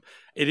tiresome.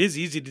 It is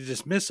easy to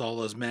dismiss all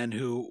those men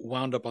who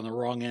wound up on the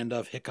wrong end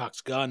of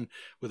Hickok's gun,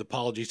 with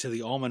apologies to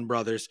the Allman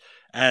Brothers,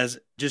 as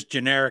just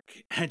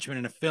generic henchmen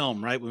in a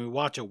film, right? When we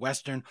watch a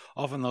Western,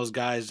 often those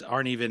guys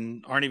aren't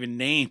even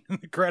named in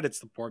the credits,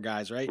 the poor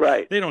guys, right?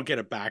 Right. They don't get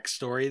a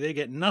backstory. They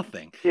get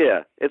nothing.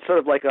 Yeah. It's sort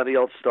of like on the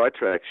old Star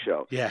Trek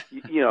show. Yeah.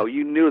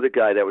 You knew the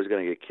guy that was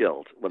going to get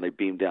killed when they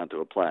beamed down to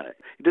a planet.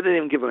 You didn't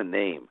even give him a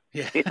name.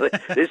 Yeah. They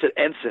said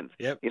ensign.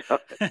 Yep.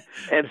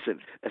 Ensign.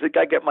 And the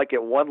guy might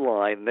get one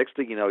line. Next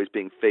thing you know, he's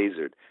being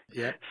phasered.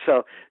 Yeah.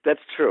 So that's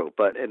true.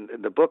 But in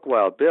the book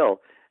Wild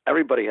Bill,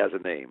 everybody has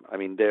a name. I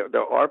mean, there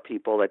are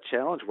people that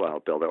challenge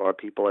Wild Bill. There are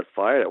people that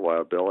fired at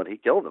Wild Bill, and he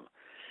killed them.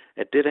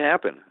 It did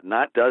happen.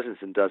 Not dozens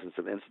and dozens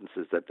of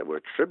instances that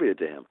were attributed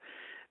to him,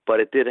 but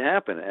it did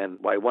happen. And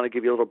I want to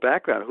give you a little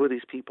background who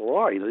these people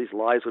are. These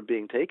lives were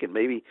being taken.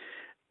 Maybe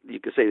you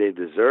could say they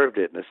deserved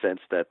it in the sense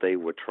that they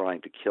were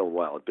trying to kill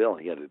Wild Bill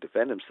and he had to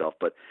defend himself.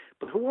 But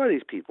who are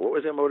these people? What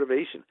was their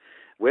motivation?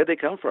 Where'd they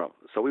come from?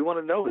 So we want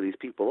to know who these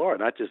people are,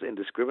 not just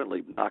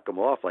indiscriminately knock them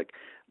off like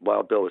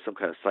Wild Bill was some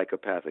kind of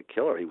psychopathic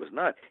killer. He was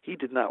not. He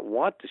did not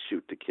want to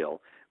shoot to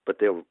kill, but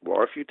there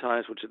were a few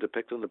times, which are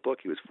depicted in the book,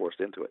 he was forced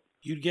into it.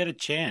 You'd get a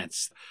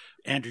chance.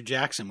 Andrew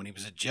Jackson, when he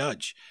was a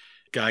judge,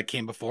 guy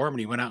came before him and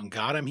he went out and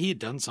got him. He had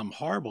done some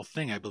horrible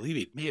thing. I believe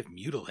he may have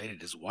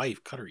mutilated his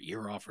wife, cut her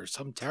ear off or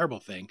some terrible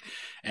thing.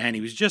 And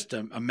he was just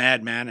a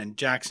madman. And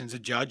Jackson's a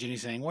judge and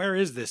he's saying, where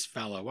is this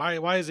fellow?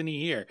 Why isn't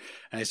he here?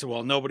 And I said,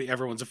 well,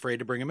 everyone's afraid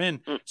to bring him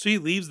in. So he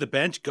leaves the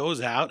bench,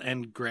 goes out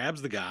and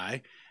grabs the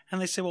guy.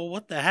 And they say, well,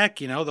 what the heck?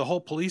 The whole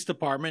police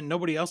department,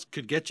 nobody else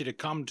could get you to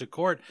come to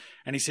court.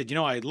 And he said,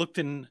 I looked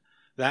in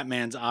that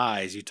man's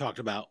eyes. You talked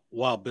about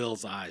Wild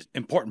Bill's eyes.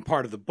 Important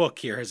part of the book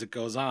here as it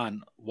goes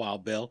on,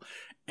 Wild Bill.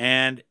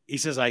 And he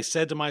says, I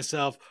said to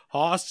myself,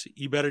 Hoss,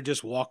 you better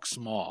just walk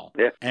small.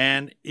 Yeah.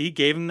 And he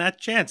gave him that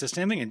chance. The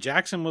same thing. And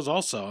Jackson was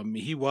also,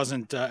 he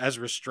wasn't as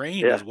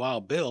restrained as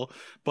Wild Bill.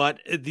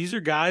 But these are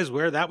guys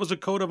where that was a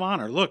code of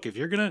honor. Look, if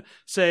you're going to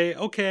say,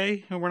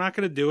 okay, we're not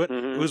going to do it,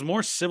 it was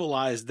more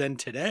civilized than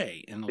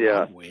today in a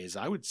lot of ways,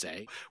 I would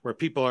say, where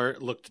people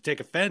look to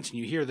take offense and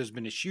you hear there's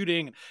been a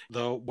shooting.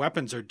 The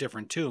weapons are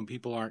different too, and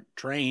people aren't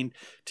trained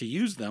to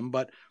use them.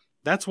 But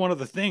that's one of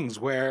the things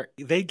where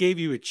they gave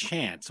you a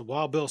chance.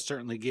 Wild Bill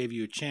certainly gave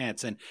you a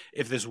chance. And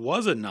if this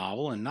was a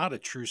novel and not a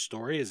true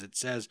story, as it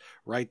says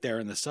right there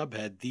in the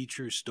subhead, The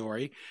True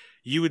Story,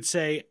 you would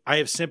say, I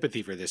have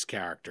sympathy for this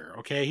character,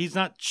 okay? He's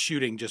not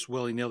shooting just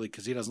willy-nilly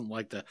because he doesn't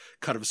like the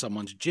cut of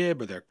someone's jib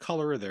or their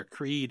color or their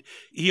creed.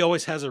 He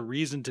always has a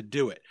reason to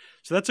do it.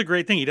 So that's a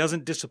great thing. He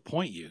doesn't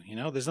disappoint you.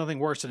 There's nothing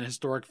worse than a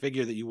historic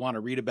figure that you want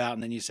to read about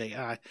and then you say,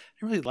 I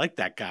didn't really like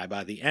that guy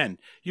by the end.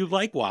 You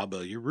like Wild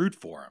Bill. You root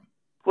for him.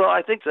 Well,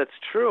 I think that's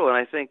true, and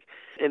I think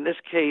in this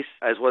case,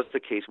 as was the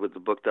case with the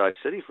book Dodge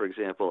City, for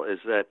example, is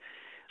that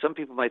some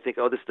people might think,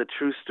 this is the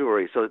true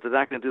story, so they're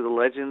not going to do the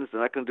legends, they're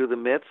not going to do the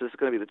myths, this is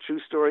going to be the true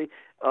story.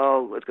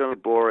 Oh, it's going to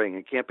be boring.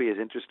 It can't be as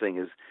interesting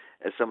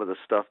as some of the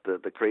stuff,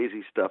 the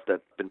crazy stuff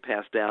that's been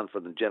passed down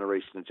from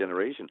generation to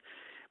generation.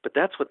 But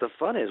that's what the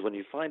fun is, when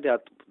you find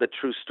out the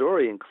true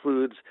story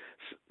includes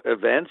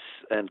events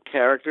and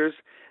characters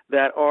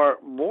that are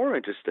more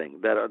interesting,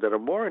 that are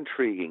more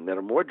intriguing, that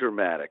are more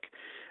dramatic,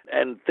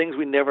 and things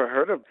we never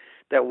heard of.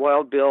 That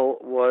Wild Bill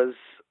was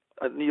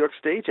a New York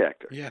stage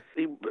actor. Yeah.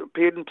 He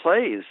appeared in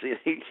plays.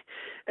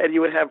 And you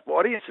would have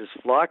audiences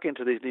flock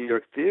into these New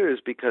York theaters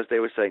because they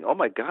were saying, oh,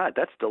 my God,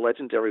 that's the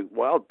legendary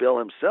Wild Bill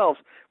himself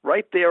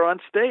right there on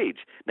stage.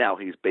 Now,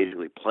 he's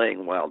basically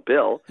playing Wild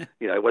Bill.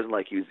 It wasn't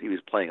like he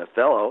was playing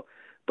Othello,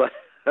 but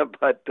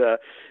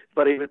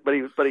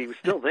he was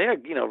still there,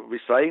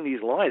 reciting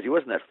these lines. He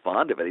wasn't that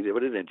fond of it. He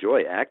didn't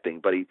enjoy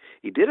acting, but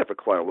he did it for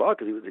quite a while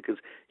because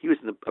he was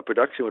in a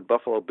production with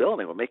Buffalo Bill, and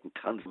they were making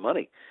tons of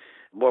money,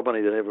 more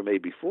money than ever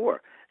made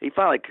before. He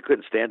finally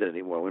couldn't stand it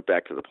anymore, went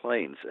back to the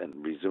plains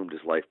and resumed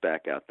his life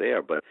back out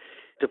there. But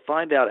to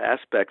find out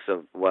aspects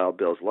of Wild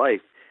Bill's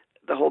life,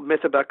 the whole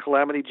myth about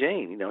Calamity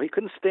Jane, he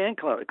couldn't stand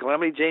Calamity.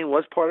 Calamity Jane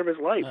was part of his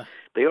life.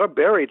 They are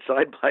buried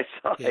side by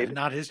side. Yeah,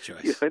 not his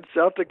choice. In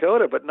South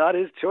Dakota, but not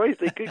his choice.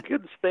 They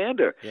couldn't stand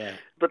her. Yeah.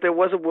 But there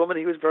was a woman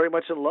he was very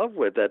much in love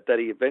with that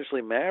he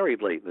eventually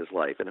married late in his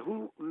life. And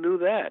who knew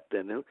that?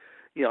 And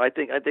I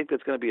think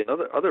that's going to be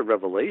another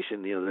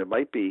revelation. There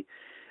might be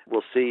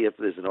we'll see if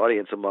there's an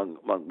audience among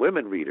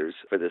women readers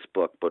for this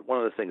book. But one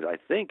of the things I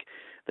think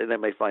that they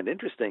may find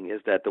interesting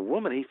is that the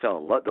woman he fell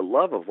in love, the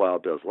love of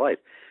Wild Bill's life,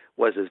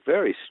 was this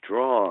very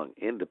strong,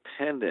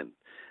 independent,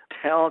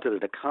 talented,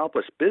 and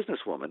accomplished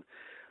businesswoman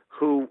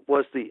who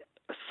was a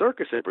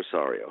circus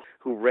impresario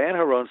who ran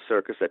her own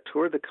circus that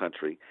toured the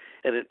country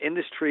in an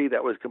industry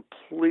that was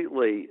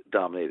completely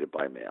dominated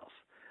by males.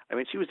 I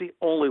mean, she was the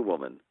only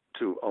woman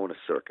to own a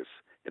circus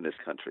in this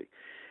country.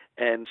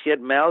 And she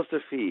had mouths to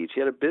feed. She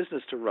had a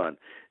business to run.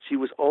 She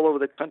was all over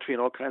the country in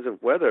all kinds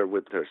of weather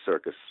with her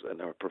circus and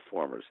her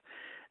performers.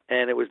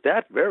 And it was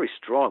that very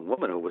strong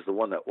woman who was the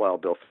one that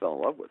Wild Bill fell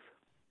in love with.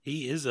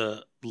 He is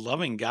a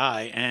loving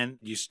guy, and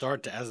you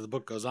start to, as the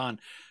book goes on,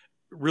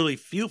 really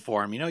feel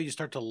for him. You know, you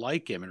start to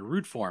like him and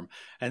root for him.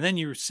 And then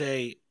you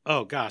say,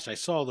 oh gosh, I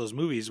saw those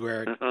movies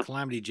where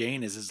Calamity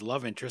Jane is his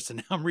love interest, and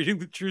now I'm reading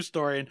the true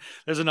story. And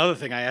there's another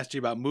thing I asked you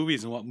about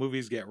movies and what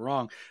movies get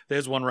wrong.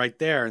 There's one right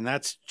there, and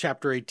that's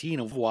chapter 18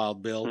 of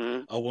Wild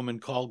Bill, A Woman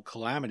Called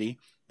Calamity.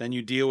 Then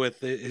you deal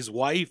with his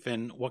wife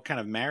and what kind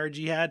of marriage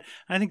he had.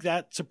 I think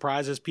that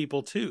surprises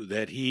people too,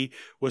 that he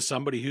was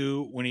somebody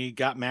who, when he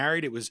got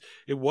married, it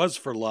was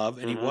for love,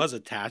 and he was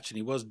attached, and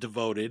he was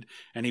devoted,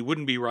 and he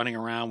wouldn't be running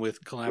around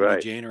with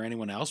Calamity Jane or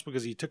anyone else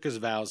because he took his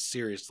vows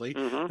seriously.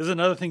 There's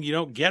another thing you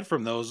don't get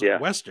from those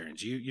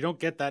Westerns. You don't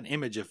get that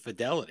image of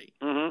fidelity.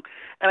 And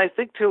I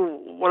think, too,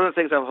 one of the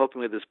things I'm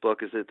hoping with this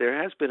book is that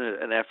there has been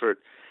an effort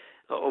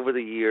over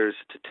the years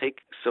to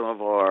take some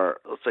of our,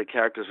 let's say,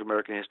 characters from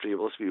American history,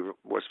 let's be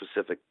more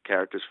specific,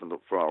 characters from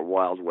our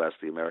Wild West,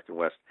 the American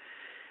West,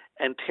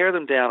 and tear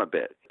them down a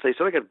bit. They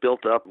sort of get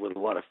built up with a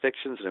lot of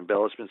fictions and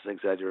embellishments and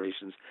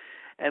exaggerations,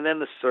 and then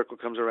the circle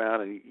comes around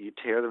and you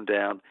tear them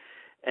down.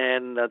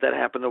 And that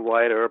happened to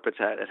Wyatt Earp. It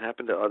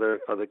happened to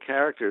other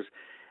characters.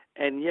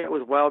 And yet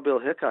with Wild Bill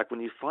Hickok,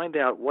 when you find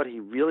out what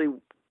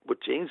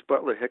James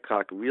Butler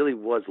Hickok really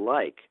was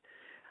like,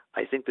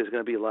 I think there's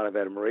going to be a lot of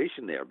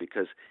admiration there,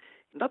 because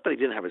not that he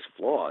didn't have his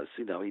flaws,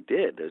 he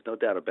did. There's no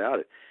doubt about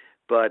it.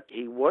 But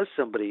he was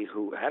somebody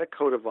who had a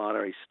code of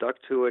honor. He stuck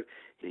to it.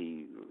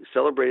 He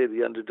celebrated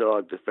the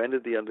underdog,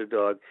 defended the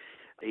underdog.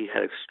 He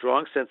had a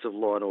strong sense of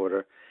law and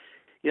order.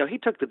 He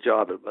took the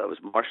job as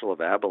Marshal of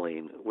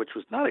Abilene, which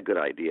was not a good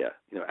idea.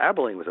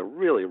 Abilene was a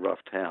really rough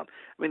town.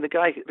 I mean, the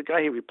guy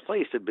he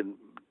replaced had been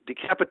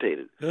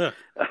decapitated. so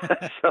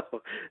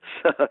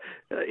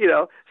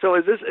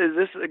is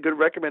this a good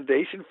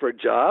recommendation for a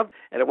job?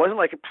 And it wasn't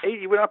like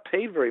you were not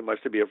paid very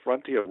much to be a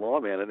frontier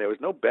lawman, and there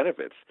was no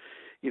benefits.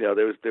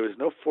 There was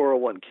no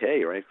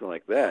 401k or anything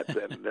like that,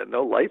 and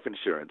no life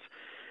insurance.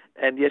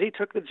 And yet he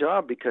took the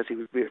job because he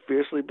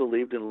fiercely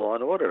believed in law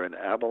and order, and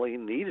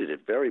Abilene needed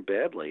it very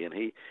badly, and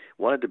he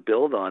wanted to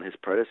build on his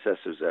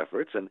predecessor's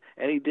efforts, and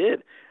he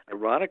did.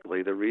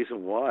 Ironically, the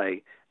reason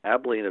why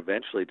Abilene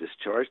eventually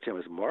discharged him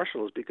as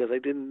marshal is because they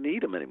didn't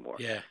need him anymore.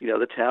 Yeah.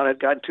 The town had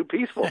gotten too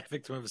peaceful.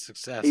 Victim of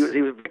success. He was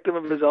a victim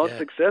of his own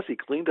success. He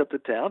cleaned up the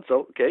town,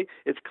 so okay,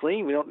 it's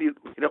clean. We don't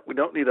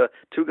need a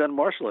two-gun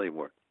marshal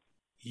anymore.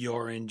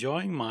 You're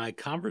enjoying my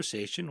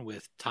conversation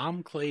with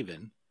Tom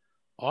Clavin,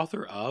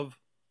 author of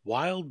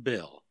Wild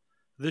Bill,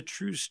 the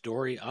true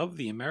story of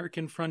the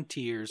American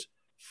frontier's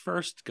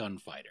first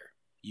gunfighter.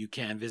 You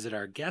can visit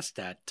our guest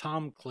at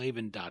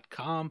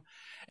tomclavin.com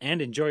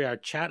and enjoy our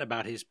chat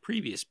about his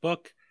previous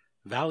book,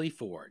 Valley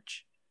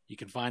Forge. You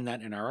can find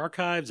that in our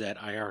archives at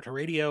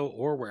iHeartRadio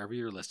or wherever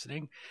you're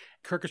listening.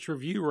 Kirkus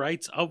Review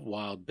writes of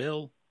Wild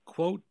Bill,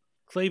 quote,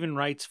 Clavin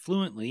writes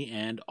fluently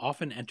and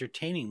often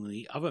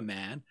entertainingly of a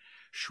man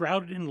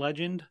shrouded in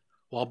legend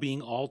while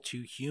being all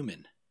too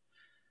human.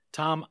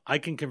 Tom, I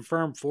can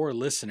confirm for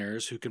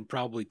listeners who can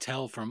probably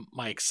tell from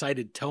my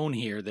excited tone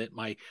here that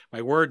my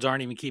words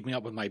aren't even keeping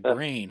up with my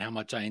brain, how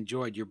much I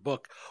enjoyed your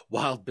book,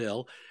 Wild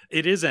Bill.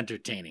 It is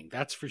entertaining,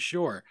 that's for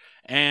sure.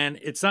 And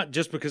it's not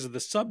just because of the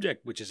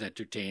subject, which is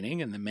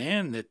entertaining, and the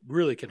man that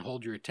really can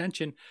hold your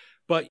attention,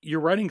 but your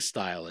writing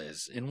style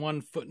is. In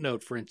one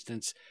footnote, for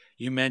instance,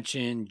 you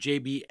mention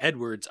J.B.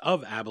 Edwards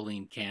of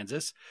Abilene,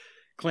 Kansas,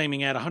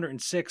 claiming at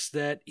 106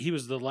 that he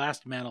was the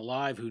last man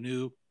alive who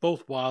knew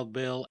both Wild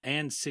Bill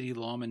and city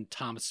lawman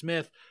Tom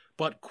Smith,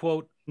 but,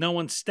 quote, no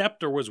one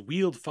stepped or was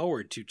wheeled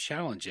forward to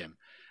challenge him.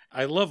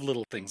 I love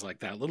little things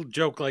like that. A little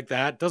joke like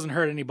that doesn't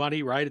hurt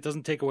anybody, right? It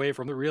doesn't take away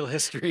from the real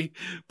history,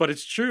 but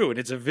it's true, and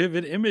it's a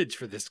vivid image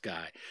for this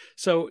guy.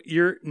 So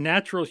your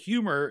natural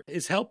humor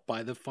is helped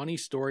by the funny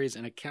stories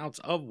and accounts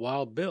of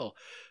Wild Bill.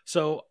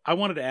 So I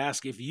wanted to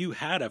ask if you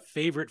had a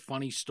favorite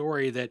funny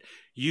story that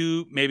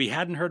you maybe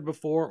hadn't heard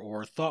before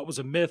or thought was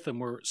a myth and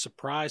were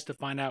surprised to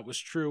find out was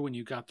true when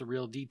you got the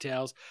real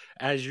details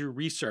as you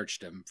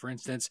researched them. For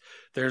instance,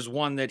 there's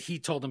one that he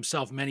told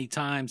himself many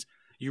times,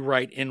 you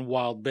write in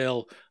Wild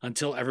Bill,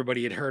 until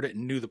everybody had heard it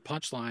and knew the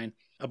punchline,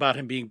 about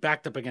him being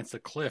backed up against a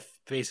cliff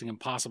facing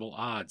impossible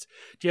odds.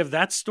 Do you have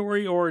that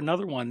story or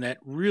another one that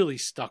really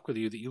stuck with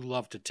you that you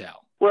love to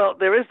tell? Well,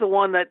 there is the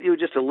one that you were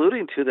just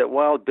alluding to that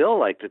Wild Bill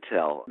liked to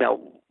tell. Now,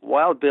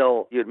 Wild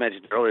Bill, you had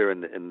mentioned earlier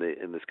in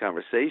this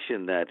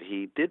conversation that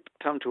he did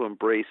come to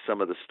embrace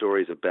some of the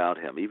stories about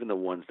him, even the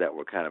ones that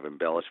were kind of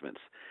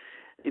embellishments.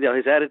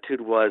 His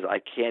attitude was, I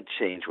can't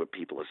change what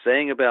people are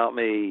saying about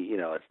me.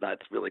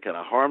 It's really kind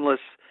of harmless.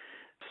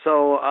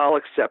 So I'll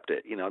accept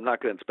it. I'm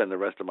not going to spend the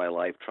rest of my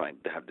life trying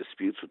to have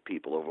disputes with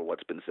people over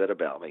what's been said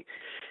about me.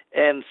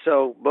 And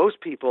so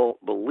most people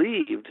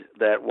believed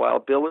that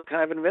Wild Bill was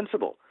kind of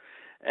invincible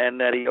and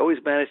that he always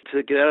managed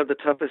to get out of the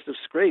toughest of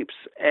scrapes.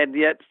 And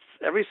yet,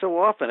 every so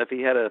often, if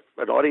he had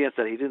an audience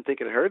that he didn't think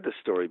had heard the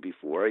story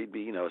before, he'd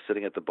be,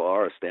 sitting at the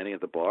bar or standing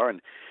at the bar,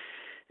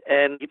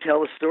 and he'd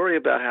tell a story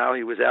about how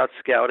he was out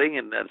scouting,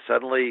 and then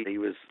suddenly he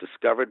was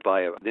discovered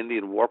by an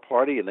Indian war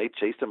party, and they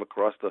chased him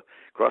across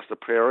the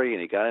prairie,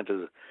 and he got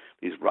into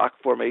these rock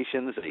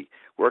formations, and he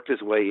worked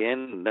his way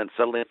in, and then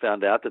suddenly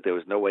found out that there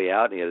was no way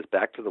out, and he had his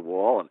back to the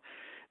wall, and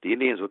the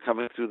Indians were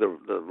coming through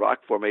the rock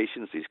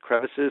formations, these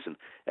crevices, and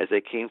as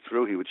they came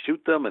through, he would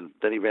shoot them, and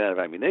then he ran out of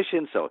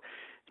ammunition, so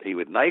he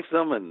would knife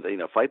them and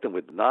fight them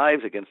with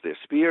knives against their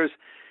spears.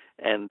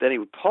 And then he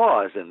would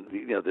pause, and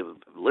the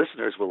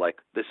listeners were like,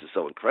 "This is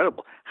so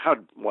incredible! How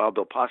did Wild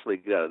Bill possibly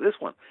get out of this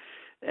one?"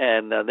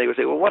 And they would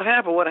say, "Well, what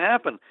happened? What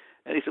happened?"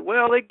 And he said,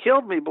 "Well, they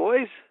killed me,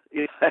 boys."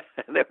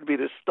 And there would be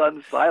this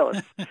stunned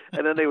silence,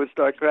 and then they would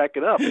start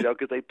cracking up,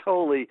 because they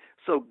totally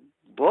so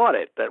bought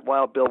it that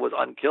Wild Bill was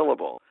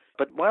unkillable.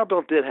 But Wild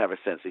Bill did have a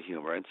sense of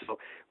humor, and so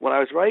when I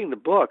was writing the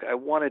book, I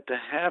wanted to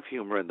have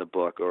humor in the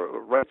book, or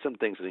write some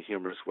things in a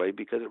humorous way,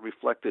 because it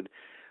reflected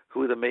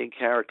who the main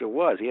character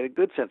was. He had a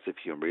good sense of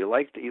humor. He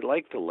liked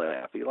to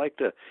laugh. He liked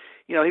to,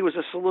 he was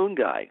a saloon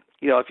guy.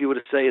 If you were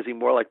to say, is he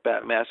more like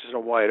Bat Masterson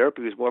or Wyatt Earp?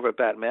 He was more of a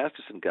Bat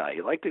Masterson guy.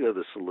 He liked to go to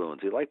the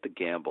saloons. He liked to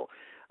gamble.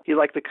 He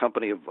liked the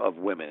company of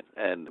women,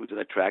 and he was an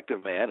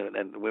attractive man,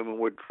 and women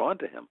were drawn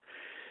to him.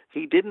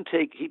 He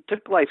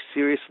took life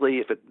seriously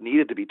if it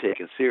needed to be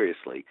taken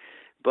seriously.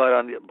 But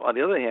on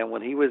the other hand,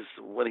 when he was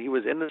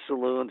in the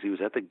saloons, he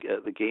was at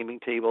the gaming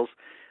tables.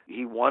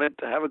 He wanted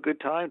to have a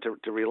good time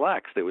to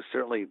relax. There was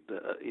certainly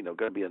going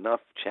to be enough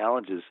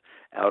challenges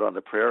out on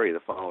the prairie the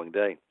following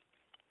day.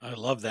 I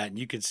love that. And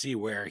you can see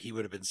where he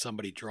would have been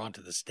somebody drawn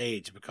to the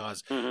stage,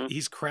 because Mm-hmm.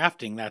 he's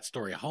crafting that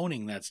story,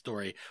 honing that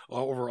story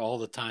over all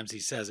the times he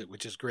says it,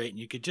 which is great. And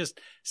you could just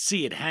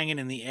see it hanging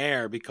in the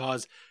air,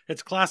 because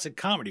it's classic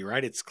comedy,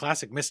 right? It's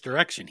classic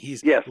misdirection.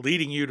 He's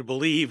leading you to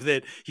believe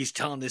that he's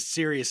telling this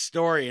serious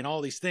story and all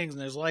these things,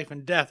 and there's life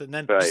and death, and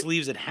then just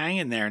leaves it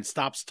hanging there and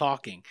stops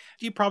talking.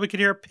 You probably could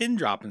hear a pin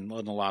drop in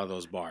a lot of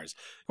those bars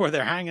where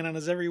they're hanging on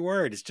his every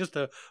word. It's just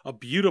a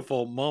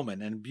beautiful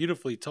moment and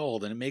beautifully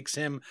told, and it makes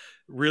him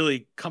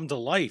really come to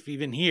life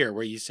even here,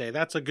 where you say,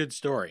 that's a good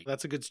story.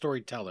 That's a good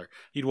storyteller.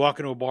 You'd walk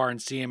into a bar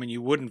and see him, and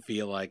you wouldn't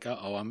feel like,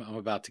 I'm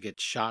about to get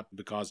shot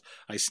because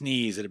I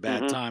sneeze at a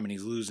bad time and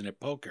he's losing at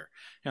poker.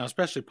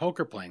 Especially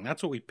poker playing.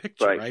 That's what we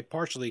picture, right?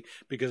 Partially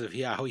because of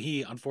how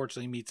he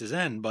unfortunately meets his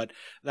end, but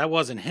that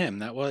wasn't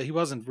him. He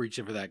wasn't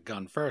reaching for that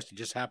gun first. He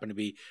just happened to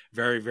be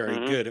very, very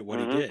good at what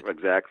he did.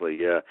 Exactly,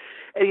 yeah.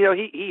 And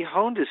he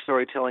honed his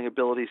storytelling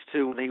abilities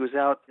too when he was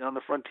out on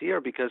the frontier,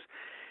 because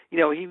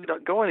he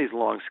would go on these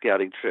long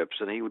scouting trips,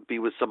 and he would be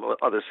with some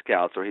other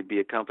scouts, or he'd be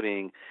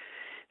accompanying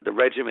the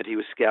regiment he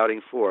was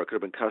scouting for. It could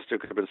have been Custer,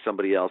 could have been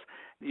somebody else.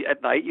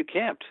 At night, you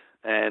camped,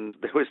 and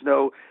there was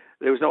no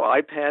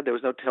iPad, there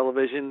was no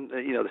television,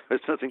 there was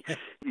nothing.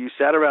 You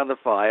sat around the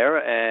fire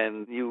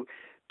and you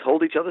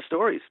told each other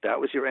stories. That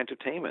was your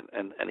entertainment,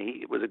 and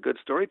he was a good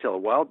storyteller.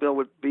 Wild Bill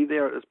would be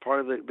there as part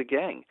of the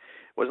gang.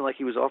 It wasn't like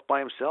he was off by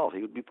himself.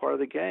 He would be part of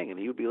the gang, and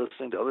he would be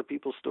listening to other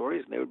people's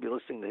stories, and they would be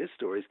listening to his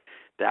stories.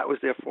 That was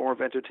their form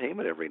of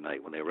entertainment every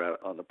night when they were out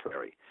on the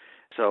prairie.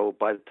 So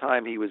by the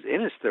time he was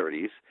in his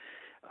 30s,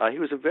 he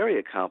was a very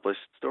accomplished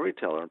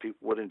storyteller, and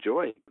people would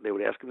enjoy. They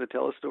would ask him to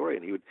tell a story,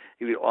 and he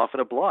would often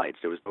oblige.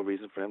 There was no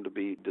reason for him to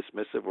be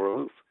dismissive or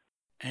aloof.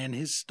 And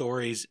his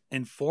stories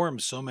inform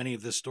so many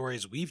of the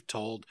stories we've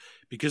told,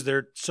 because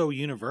they're so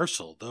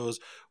universal.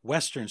 Those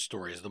Western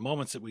stories, the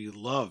moments that we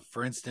love.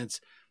 For instance,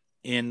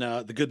 in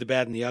The Good, the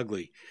Bad, and the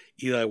Ugly,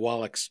 Eli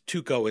Wallach's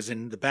Tuco is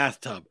in the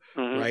bathtub,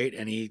 right?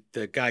 And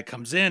the guy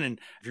comes in, and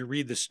if you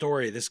read the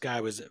story, this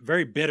guy was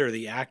very bitter,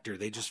 the actor.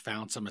 They just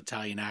found some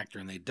Italian actor,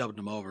 and they dubbed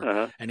him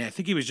over. And I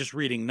think he was just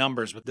reading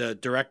numbers, but the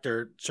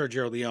director,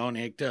 Sergio Leone,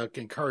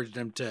 encouraged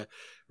him to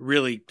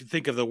really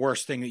think of the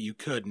worst thing that you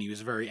could, and he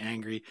was very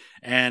angry.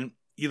 And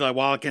Eli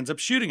Wallach ends up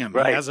shooting him.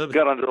 Right, He has a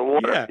gun under the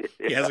water. Yeah,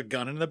 he has a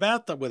gun in the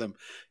bathtub with him.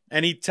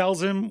 And he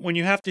tells him, when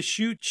you have to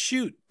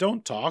shoot,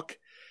 don't talk.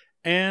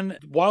 And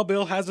Wild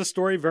Bill has a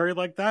story very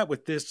like that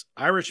with this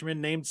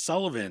Irishman named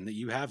Sullivan that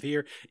you have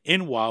here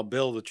in Wild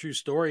Bill, the true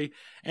story.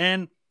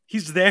 And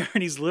he's there,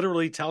 and he's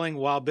literally telling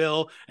Wild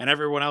Bill and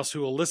everyone else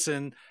who will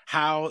listen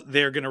how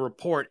they're going to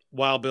report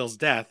Wild Bill's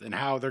death, and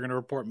how they're going to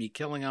report me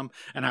killing him,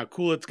 and how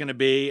cool it's going to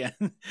be.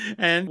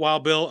 And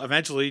Wild Bill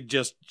eventually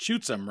just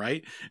shoots him,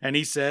 right? And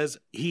he says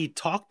he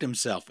talked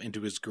himself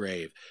into his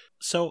grave.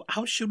 So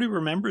how should we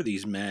remember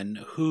these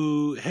men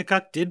who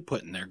Hickok did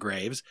put in their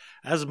graves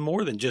as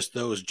more than just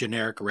those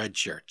generic red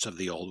shirts of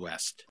the Old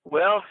West?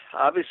 Well,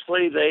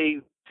 obviously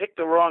they picked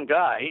the wrong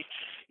guy.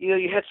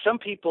 You had some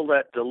people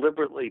that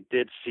deliberately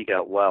did seek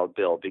out Wild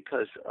Bill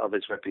because of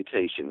his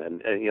reputation.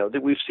 And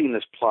we've seen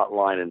this plot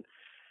line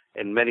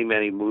in many,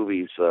 many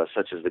movies,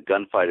 such as The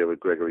Gunfighter with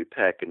Gregory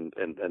Peck and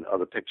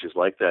other pictures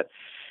like that,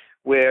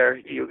 where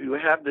you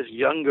have this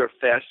younger,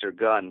 faster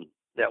gun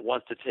that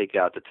wants to take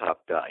out the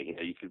top guy.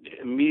 You can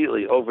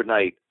immediately,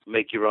 overnight,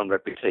 make your own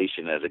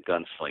reputation as a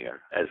gunslinger,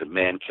 as a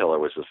man killer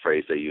was the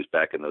phrase they used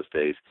back in those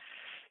days.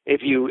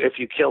 If you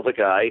kill the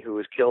guy who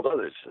has killed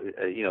others,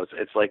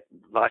 it's like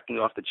knocking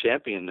off the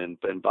champion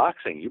in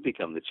boxing. You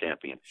become the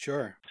champion.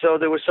 Sure. So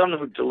there were some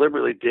who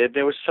deliberately did.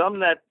 There were some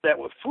that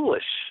were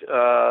foolish.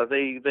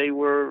 They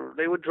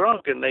were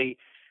drunk and they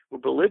were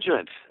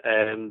belligerent,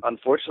 and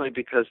unfortunately,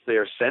 because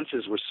their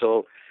senses were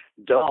so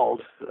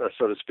dulled,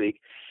 so to speak,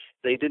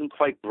 they didn't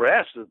quite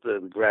grasp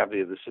the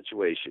gravity of the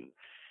situation.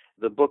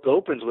 The book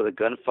opens with a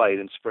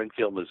gunfight in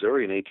Springfield,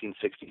 Missouri in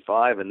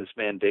 1865, and this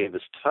man,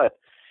 Davis Tutt,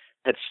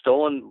 had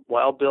stolen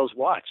Wild Bill's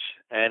watch,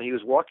 and he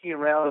was walking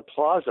around the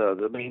plaza,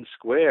 the main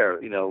square,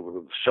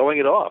 showing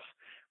it off,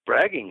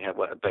 bragging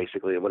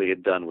basically what he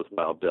had done with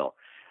Wild Bill.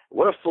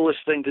 What a foolish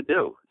thing to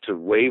do, to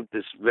wave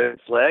this red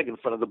flag in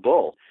front of the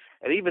bull.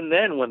 And even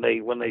then, when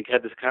they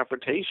had this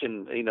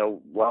confrontation,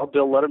 Wild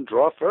Bill let him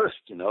draw first.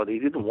 He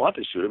didn't want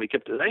to shoot him. He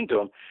kept saying to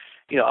him,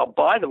 I'll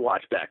buy the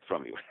watch back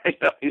from you.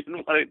 He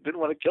didn't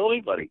want to kill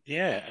anybody.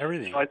 Yeah,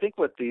 everything. So I think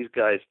what these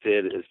guys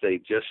did is they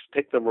just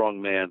picked the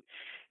wrong man.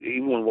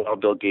 Even when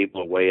Wild Bill gave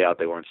them a way out,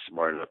 they weren't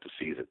smart enough to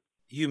seize it.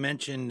 You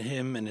mentioned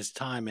him and his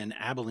time in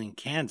Abilene,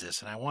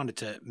 Kansas, and I wanted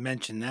to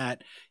mention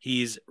that.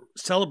 He's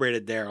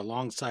celebrated there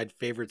alongside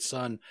favorite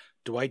son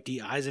Dwight D.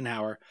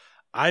 Eisenhower.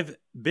 I've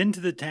been to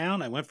the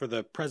town. I went for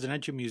the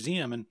Presidential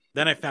Museum, and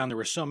then I found there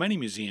were so many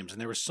museums, and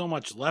there was so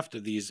much left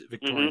of these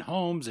Victorian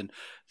homes and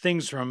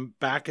things from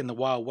back in the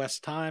Wild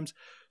West times.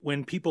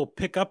 When people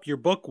pick up your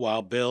book,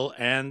 Wild Bill,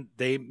 and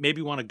they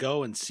maybe want to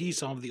go and see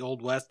some of the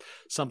Old West,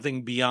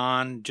 something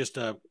beyond just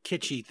a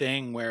kitschy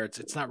thing where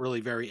it's not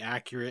really very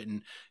accurate,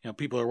 and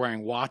people are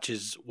wearing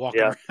watches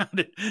walking around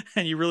it,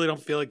 and you really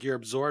don't feel like you're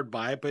absorbed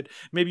by it. But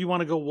maybe you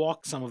want to go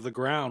walk some of the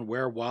ground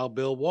where Wild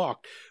Bill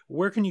walked.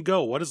 Where can you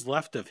go? What is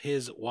left of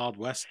his Wild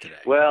West today?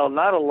 Well,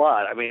 not a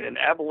lot. I mean, in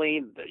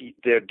Abilene,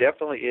 there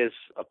definitely is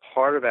a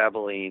part of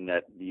Abilene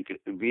that you can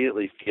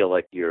immediately feel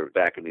like you're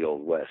back in the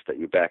Old West, that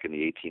you're back in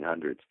the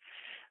 1800s.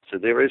 So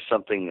there is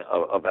something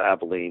of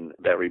Abilene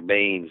that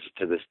remains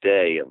to this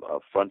day,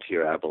 of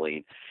frontier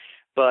Abilene.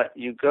 But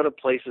you go to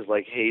places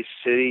like Hays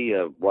City,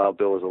 Wild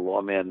Bill was a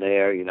lawman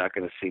there, you're not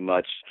going to see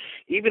much.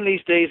 Even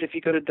these days, if you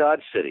go to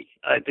Dodge City,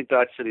 I think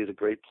Dodge City is a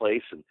great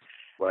place. And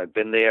when I've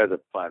been there, they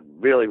find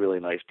really, really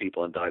nice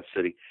people in Dodge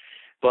City.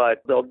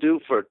 But they'll do,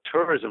 for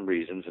tourism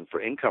reasons and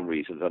for income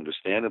reasons,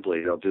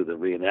 understandably, they'll do the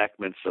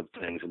reenactments of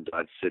things in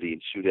Dodge City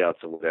and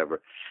shootouts or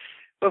whatever.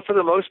 But for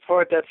the most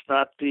part, that's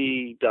not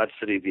the Dodge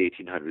City of the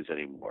 1800s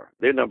anymore.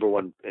 Their number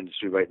one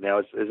industry right now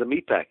is a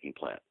meatpacking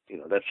plant.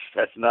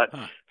 That's not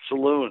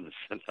saloons,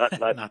 and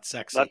not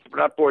sexy,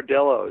 not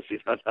bordellos,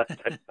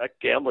 not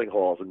gambling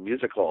halls and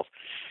music halls.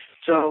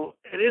 So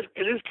it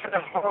is kind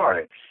of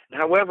hard.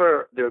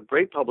 However, there are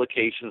great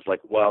publications like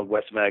Wild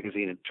West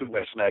Magazine and True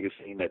West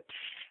Magazine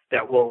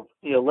that will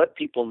let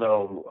people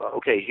know,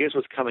 okay, here's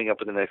what's coming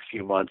up in the next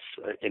few months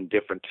in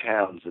different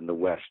towns in the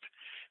West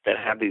that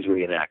have these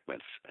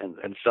reenactments.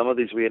 And some of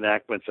these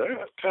reenactments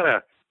are kind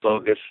of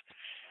bogus.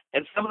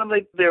 And some of them,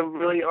 there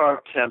really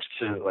are attempts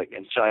to, like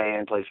in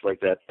Cheyenne, places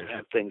like that, to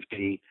have things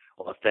be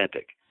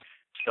authentic.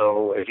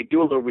 So if you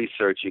do a little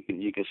research, you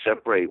can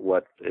separate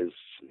what is,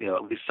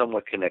 at least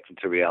somewhat connected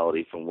to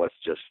reality from what's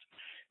just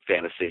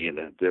fantasy, and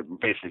they're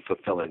basically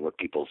fulfilling what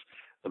people's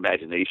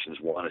imaginations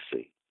want to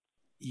see.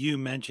 You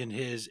mentioned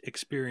his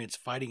experience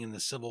fighting in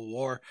the Civil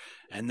War,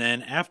 and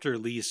then after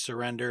Lee's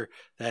surrender,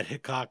 that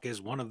Hickok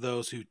is one of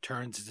those who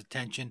turns his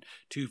attention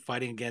to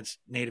fighting against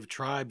native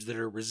tribes that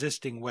are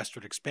resisting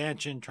westward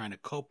expansion, trying to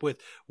cope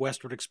with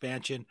westward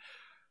expansion.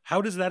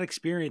 How does that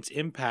experience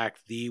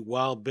impact the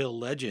Wild Bill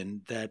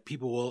legend that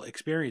people will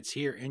experience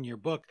here in your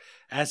book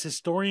as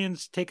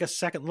historians take a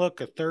second look,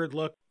 a third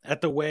look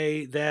at the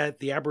way that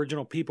the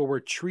Aboriginal people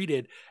were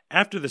treated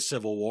after the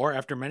Civil War,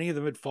 after many of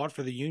them had fought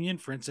for the Union?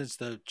 For instance,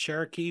 the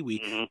Cherokee,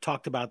 we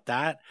talked about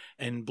that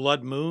in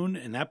Blood Moon,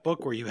 in that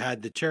book where you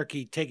had the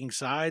Cherokee taking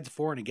sides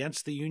for and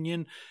against the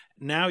Union.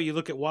 Now you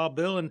look at Wild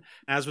Bill, and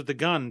as with the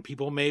gun,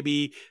 people may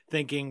be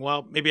thinking,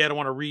 well, maybe I don't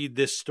want to read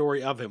this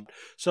story of him.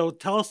 So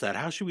tell us that.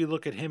 How should we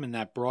look at him in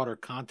that broader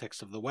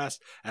context of the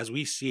West as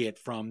we see it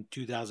from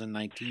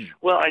 2019?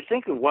 Well, I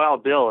think of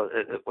Wild Bill,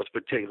 what's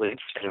particularly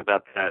interesting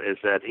about that is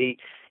that he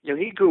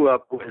grew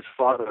up, his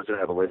father was an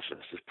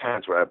abolitionist, his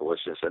parents were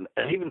abolitionists, and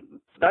even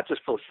not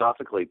just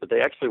philosophically, but they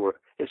actually were,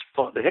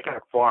 the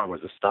Hickok Farm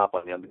was a stop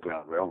on the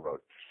Underground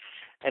Railroad.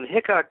 And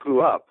Hickok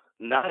grew up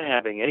not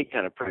having any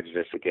kind of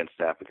prejudice against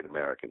African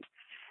Americans.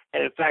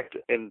 And in fact,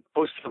 in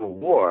post-Civil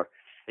War,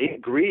 he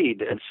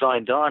agreed and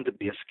signed on to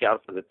be a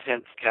scout for the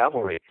 10th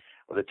Cavalry,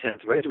 or the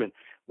 10th Regiment,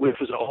 which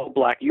was an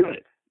all-black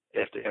unit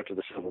after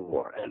the Civil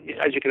War. And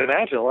as you can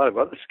imagine, a lot of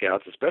other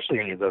scouts, especially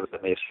any of those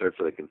that may have served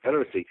for the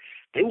Confederacy,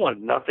 they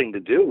wanted nothing to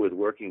do with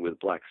working with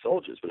black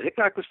soldiers. But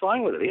Hickok was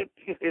fine with it.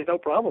 He had no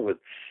problem with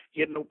it.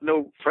 He had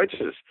no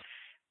prejudice.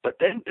 But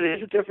then it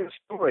is a different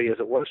story, as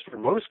it was for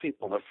most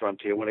people on the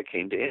frontier when it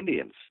came to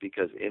Indians,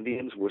 because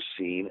Indians were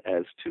seen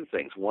as two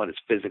things. One is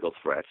physical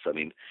threats. I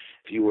mean,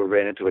 if you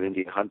ran into an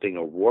Indian hunting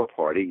or war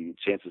party,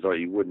 chances are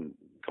you wouldn't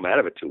come out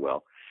of it too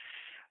well.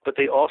 But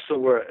they also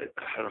were,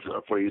 I don't know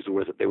if I use the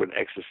word, that they were an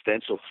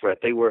existential threat.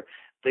 They were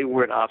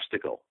an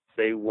obstacle.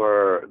 They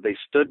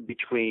stood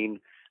between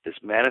this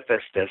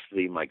manifest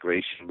destiny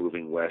migration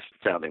moving west,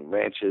 founding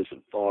ranches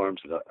and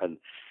farms, and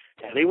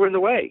they were in the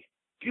way.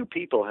 Few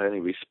people had any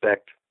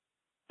respect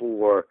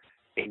for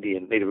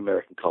Indian Native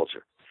American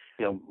culture.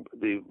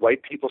 The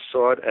white people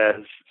saw it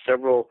as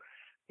several,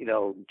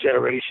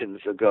 generations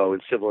ago in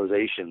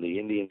civilization, the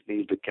Indians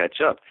needed to catch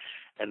up.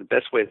 And the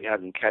best way to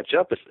have them catch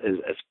up is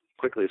as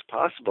quickly as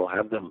possible,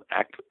 have them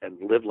act and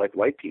live like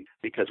white people,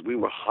 because we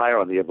were higher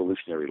on the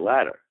evolutionary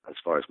ladder as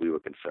far as we were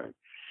concerned.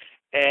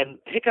 And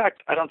Hickok,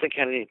 I don't think,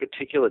 had any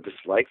particular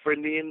dislike for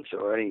Indians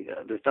or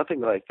there's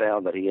nothing that I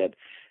found that he had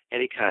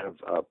any kind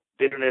of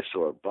bitterness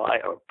or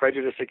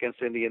prejudice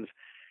against Indians.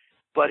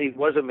 But he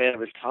was a man of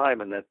his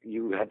time, and that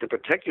you had to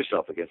protect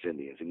yourself against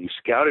Indians, and you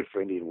scouted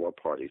for Indian war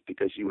parties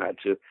because you had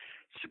to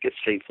get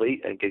safely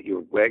and get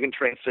your wagon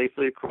train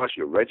safely across,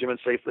 your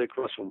regiment safely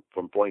across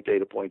from point A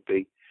to point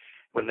B.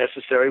 When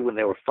necessary, when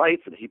there were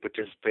fights, and he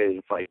participated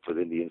in fights with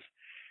Indians,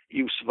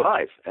 you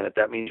survive. And if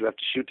that means you have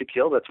to shoot to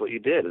kill, that's what you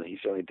did, and he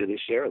certainly did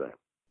his share of that.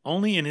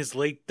 Only in his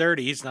late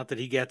 30s, not that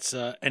he gets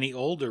any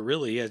older,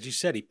 really. As you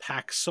said, he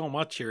packs so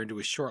much here into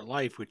his short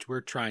life, which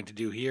we're trying to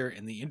do here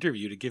in the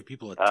interview to give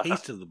people a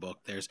taste of the book.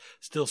 There's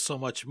still so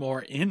much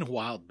more in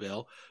Wild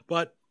Bill,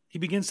 but he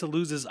begins to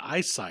lose his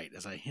eyesight,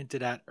 as I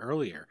hinted at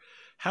earlier.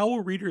 How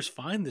will readers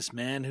find this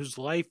man whose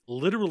life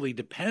literally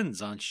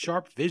depends on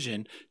sharp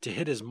vision to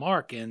hit his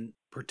mark and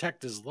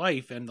protect his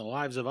life and the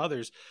lives of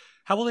others?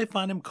 How will they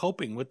find him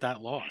coping with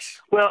that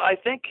loss? Well, I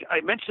think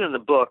I mentioned in the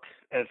book,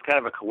 and it's kind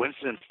of a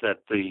coincidence,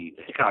 that the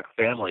Hickok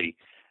family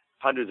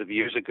hundreds of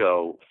years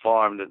ago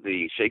farmed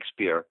the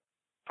Shakespeare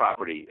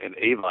property in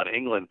Avon,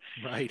 England.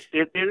 Right.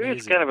 There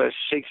is kind of a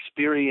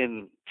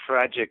Shakespearean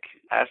tragic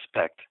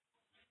aspect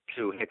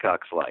to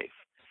Hickok's life,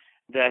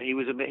 that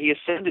he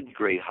ascended to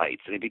great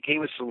heights, and he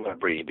became a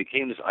celebrity. He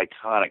became this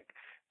iconic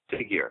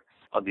figure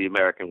of the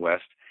American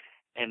West,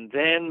 and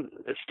then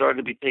it started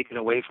to be taken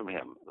away from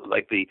him.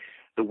 Like the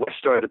West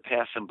started to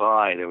pass him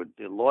by.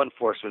 The law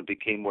enforcement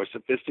became more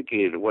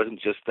sophisticated. It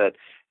wasn't just that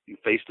you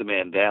faced the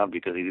man down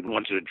because he didn't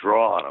want you to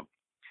draw on him.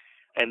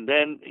 And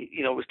then,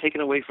 it was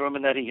taken away from him,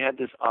 and that he had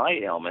this eye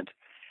ailment.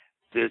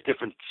 There's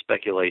different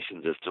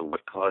speculations as to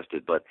what caused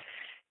it, but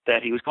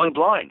that he was going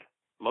blind.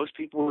 Most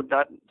people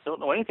don't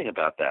know anything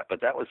about that, but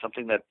that was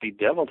something that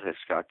bedeviled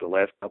Hitchcock the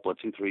last couple of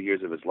 2-3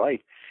 years of his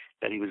life,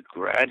 that he was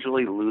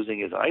gradually losing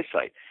his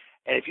eyesight.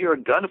 And if you're a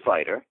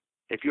gunfighter,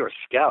 if you're a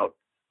scout,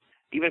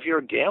 even if you're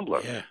a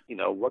gambler,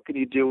 what can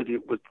you do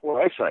with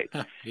poor eyesight?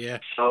 Yeah.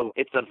 So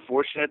it's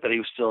unfortunate that he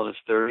was still in his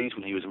 30s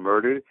when he was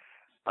murdered.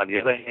 On the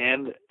other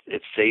hand,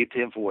 it saved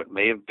him from what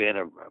may have been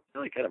a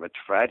really kind of a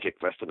tragic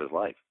rest of his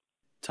life.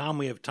 Tom,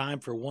 we have time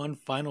for one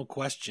final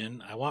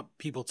question. I want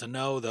people to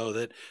know, though,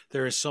 that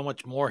there is so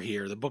much more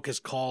here. The book is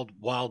called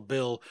Wild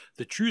Bill,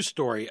 the true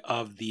story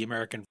of the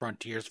American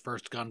frontier's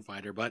first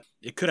gunfighter, but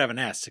it could have an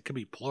S. It could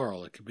be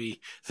plural. It could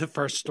be the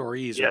first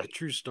stories, or the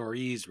true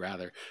stories,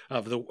 rather,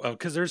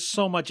 because there's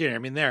so much in it. I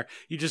mean,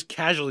 you just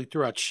casually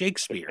threw out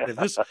Shakespeare. If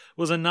this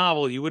was a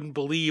novel, you wouldn't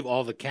believe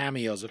all the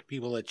cameos of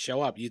people that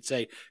show up. You'd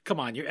say,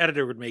 come on, your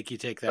editor would make you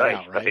take that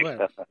out, right?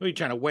 What are you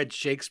trying to wedge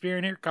Shakespeare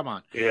in here? Come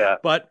on. Yeah.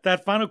 But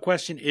that final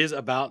question is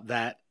about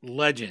that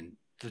legend,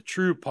 the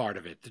true part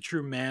of it, the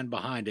true man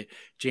behind it,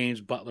 James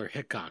Butler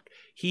Hickok.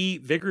 He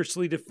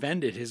vigorously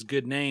defended his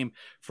good name.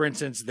 For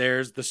instance,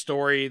 there's the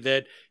story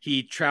that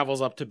he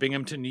travels up to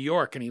Binghamton, New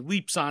York, and he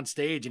leaps on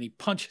stage and he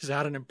punches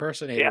out an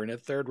impersonator in a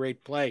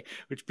third-rate play,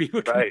 which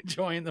people can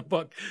enjoy in the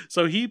book.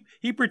 So he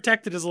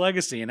protected his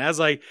legacy. And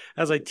as I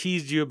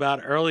teased you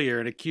about earlier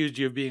and accused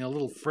you of being a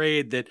little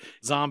afraid that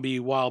zombie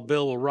Wild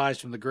Bill will rise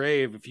from the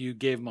grave if you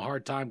gave him a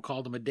hard time,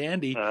 called him a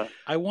dandy,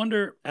 I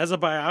wonder, as a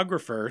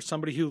biographer,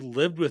 somebody who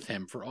lived with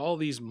him for all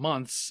these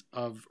months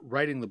of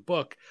writing the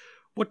book,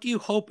 what do you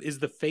hope is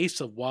the face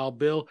of Wild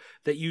Bill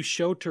that you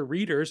show to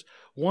readers?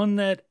 One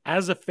that,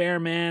 as a fair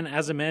man,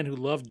 as a man who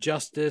loved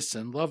justice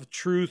and loved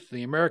truth,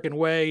 the American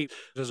way,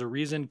 there's a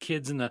reason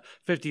kids in the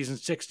 50s and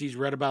 60s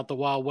read about the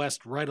Wild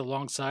West right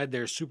alongside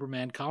their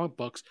Superman comic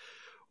books.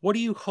 What do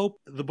you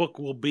hope the book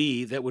will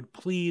be that would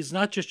please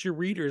not just your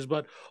readers,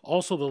 but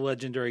also the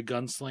legendary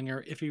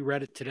gunslinger if he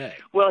read it today?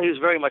 Well, he was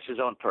very much his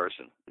own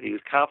person. He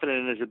was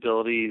confident in his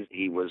abilities.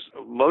 He was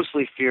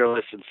mostly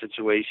fearless in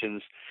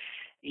situations.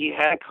 He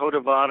had a code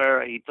of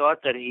honor. He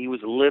thought that he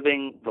was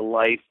living the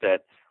life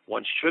that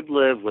one should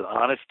live with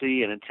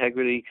honesty and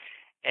integrity,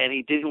 and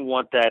he didn't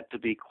want that to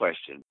be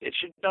questioned. It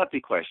should not be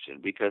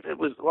questioned because it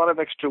was a lot of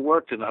extra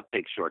work to not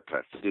take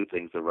shortcuts, to do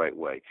things the right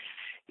way.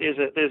 There's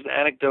an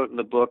anecdote in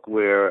the book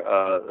where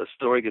a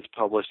story gets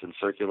published and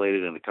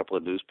circulated in a couple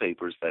of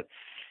newspapers that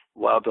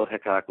Wild Bill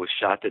Hickok was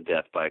shot to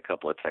death by a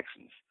couple of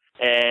Texans.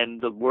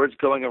 And the word's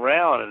going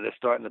around, and they're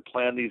starting to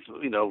plan these,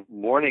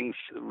 mourning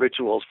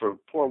rituals for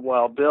poor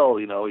Wild Bill.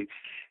 He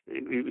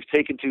was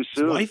taken too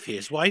soon.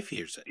 His wife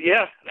hears it.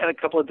 Yeah, and a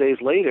couple of days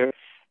later,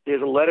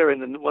 there's a letter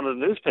in one of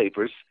the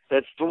newspapers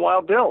that's from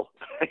Wild Bill.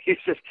 He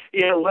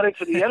had a letter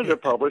to the editor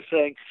published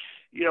saying,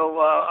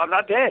 I'm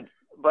not dead.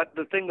 But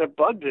the thing that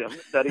bugged him,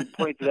 that he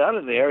pointed out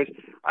in there, is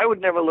I would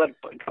never let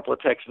a couple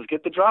of Texans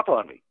get the drop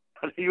on me.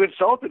 You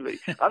insulted me.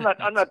 I'm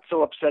not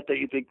so upset that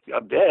you think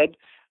I'm dead.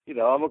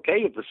 I'm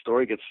okay if the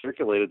story gets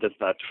circulated that's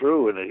not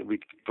true, and we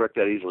can correct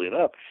that easily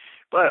enough.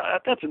 But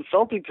that's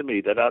insulting to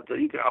me that I'm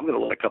going to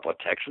let a couple of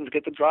Texans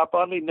get the drop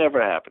on me.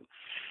 Never happened.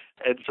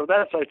 And so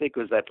that's, I think,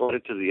 was that letter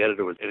to the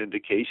editor was an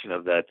indication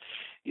of that.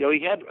 He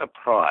had a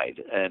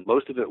pride, and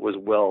most of it was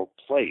well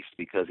placed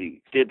because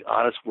he did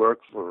honest work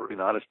for an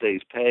honest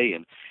day's pay,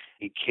 and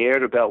he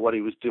cared about what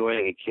he was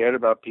doing. He cared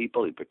about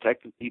people. He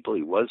protected people.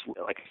 He was,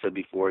 like I said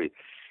before, if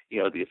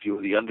you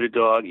were the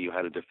underdog, you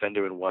had a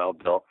defender in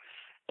Wild Bill.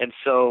 And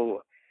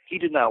so he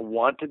did not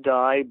want to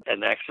die,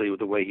 and actually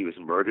the way he was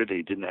murdered,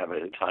 he didn't have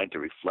any time to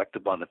reflect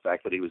upon the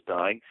fact that he was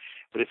dying.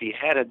 But if he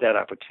had that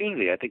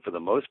opportunity, I think for the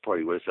most part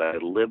he would have said,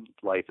 I lived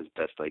life as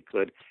best I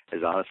could,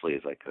 as honestly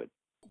as I could.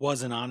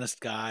 Was an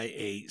honest guy,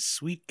 a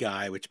sweet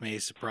guy, which may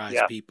surprise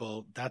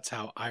people. That's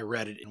how I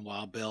read it in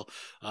Wild Bill.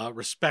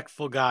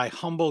 Respectful guy,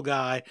 humble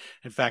guy.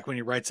 In fact, when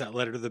he writes that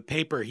letter to the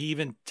paper, he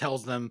even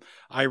tells them,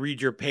 I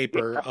read your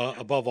paper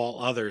above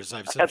all others.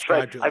 I've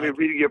subscribed to it. I've been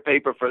reading your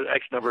paper for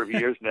X number of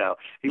years now.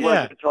 He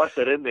wanted to toss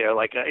that in there,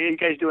 like, hey, you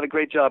guys doing a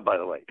great job, by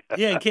the way.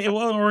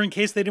 Or in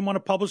case they didn't want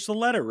to publish the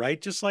letter,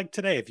 right? Just like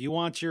today, if you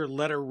want your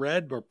letter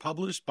read or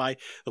published by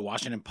the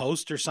Washington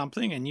Post or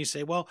something, and you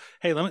say, well,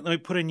 hey, let me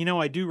put in,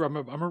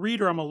 I'm a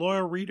reader. I'm a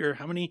loyal reader.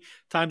 How many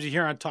times you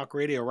hear on talk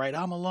radio, right?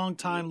 I'm a long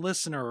time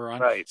listener, or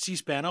on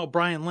C-SPAN. Oh,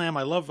 Brian Lamb.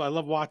 I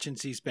love watching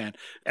C-SPAN,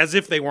 as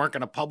if they weren't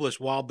going to publish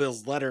Wild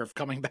Bill's letter of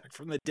coming back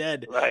from the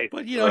dead. Right.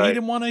 But he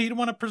didn't want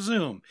to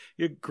presume.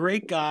 You're a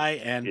great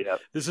guy. And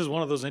this is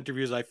one of those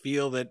interviews I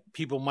feel that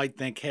people might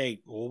think,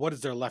 hey, well, what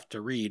is there left to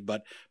read?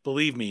 But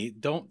believe me,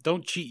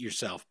 don't cheat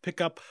yourself.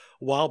 Pick up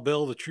Wild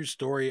Bill, the true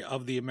story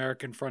of the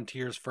American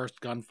frontier's first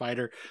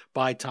gunfighter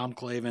by Tom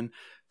Clavin.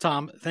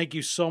 Tom, thank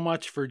you so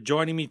much for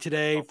joining me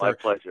today, my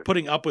pleasure.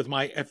 Putting up with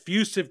my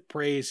effusive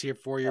praise here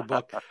for your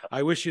book.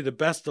 I wish you the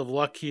best of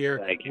luck here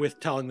with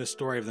telling the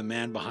story of the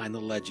man behind the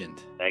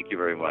legend. Thank you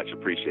very much.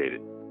 Appreciate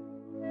it.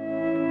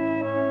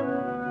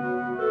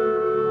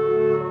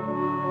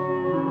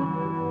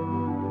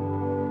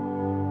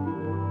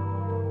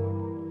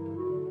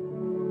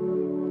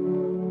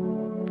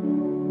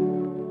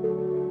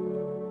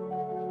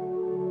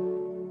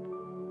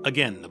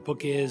 Again, the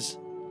book is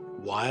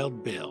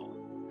Wild Bill,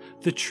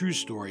 the true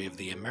story of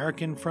the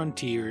American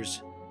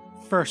frontier's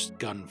first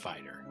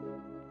gunfighter.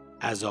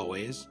 As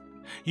always,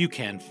 you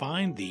can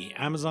find the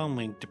Amazon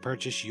link to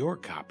purchase your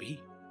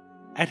copy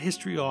at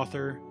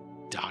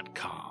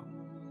historyauthor.com.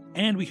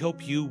 And we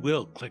hope you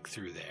will click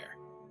through there,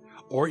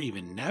 or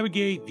even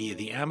navigate via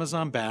the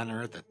Amazon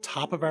banner at the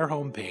top of our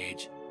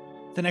homepage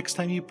the next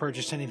time you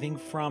purchase anything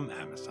from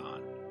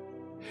Amazon.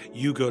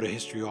 You go to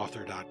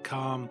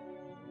historyauthor.com,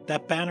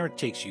 that banner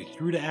takes you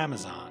through to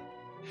Amazon,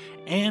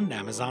 and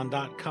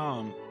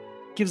Amazon.com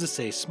gives us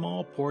a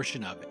small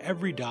portion of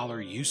every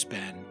dollar you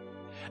spend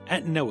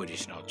at no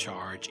additional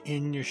charge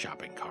in your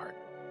shopping cart.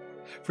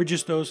 For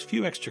just those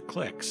few extra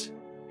clicks,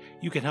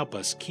 you can help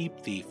us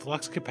keep the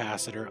flux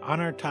capacitor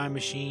on our time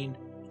machine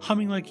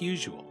humming like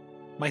usual.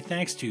 My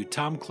thanks to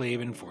Tom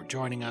Clavin for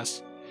joining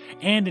us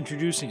and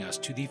introducing us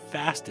to the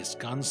fastest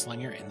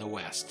gunslinger in the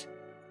West,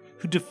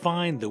 who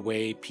defined the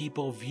way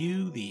people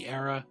view the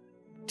era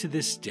to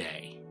this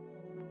day.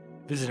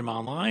 Visit him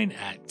online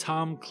at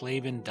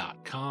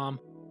tomclavin.com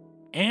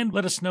and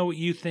let us know what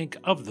you think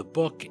of the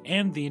book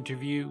and the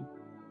interview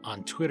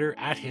on Twitter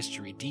at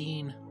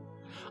HistoryDean,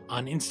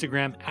 on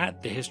Instagram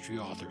at The History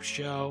Author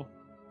Show,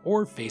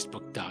 or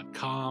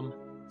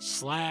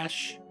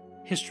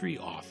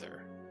Facebook.com/HistoryAuthor.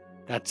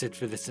 That's it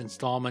for this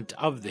installment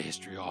of The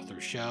History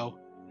Author Show.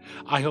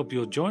 I hope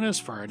you'll join us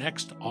for our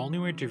next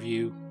all-new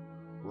interview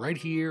right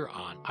here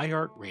on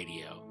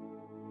iHeartRadio.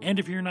 And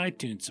if you're an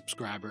iTunes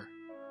subscriber,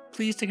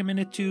 please take a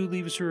minute to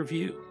leave us a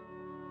review.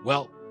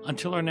 Well,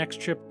 until our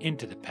next trip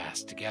into the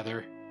past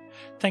together,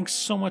 thanks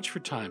so much for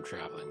time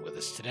traveling with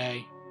us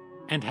today,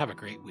 and have a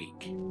great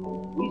week.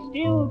 We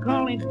still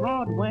call it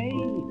Broadway,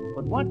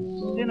 but what's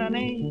in a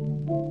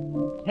name?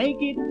 Take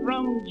it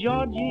from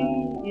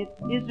Georgie, it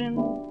isn't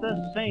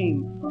the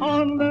same.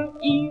 On the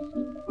east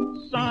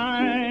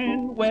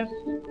side, west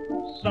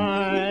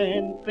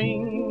side,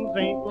 things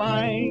ain't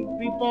like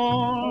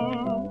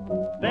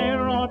before.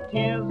 There are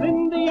tears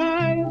in the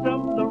eyes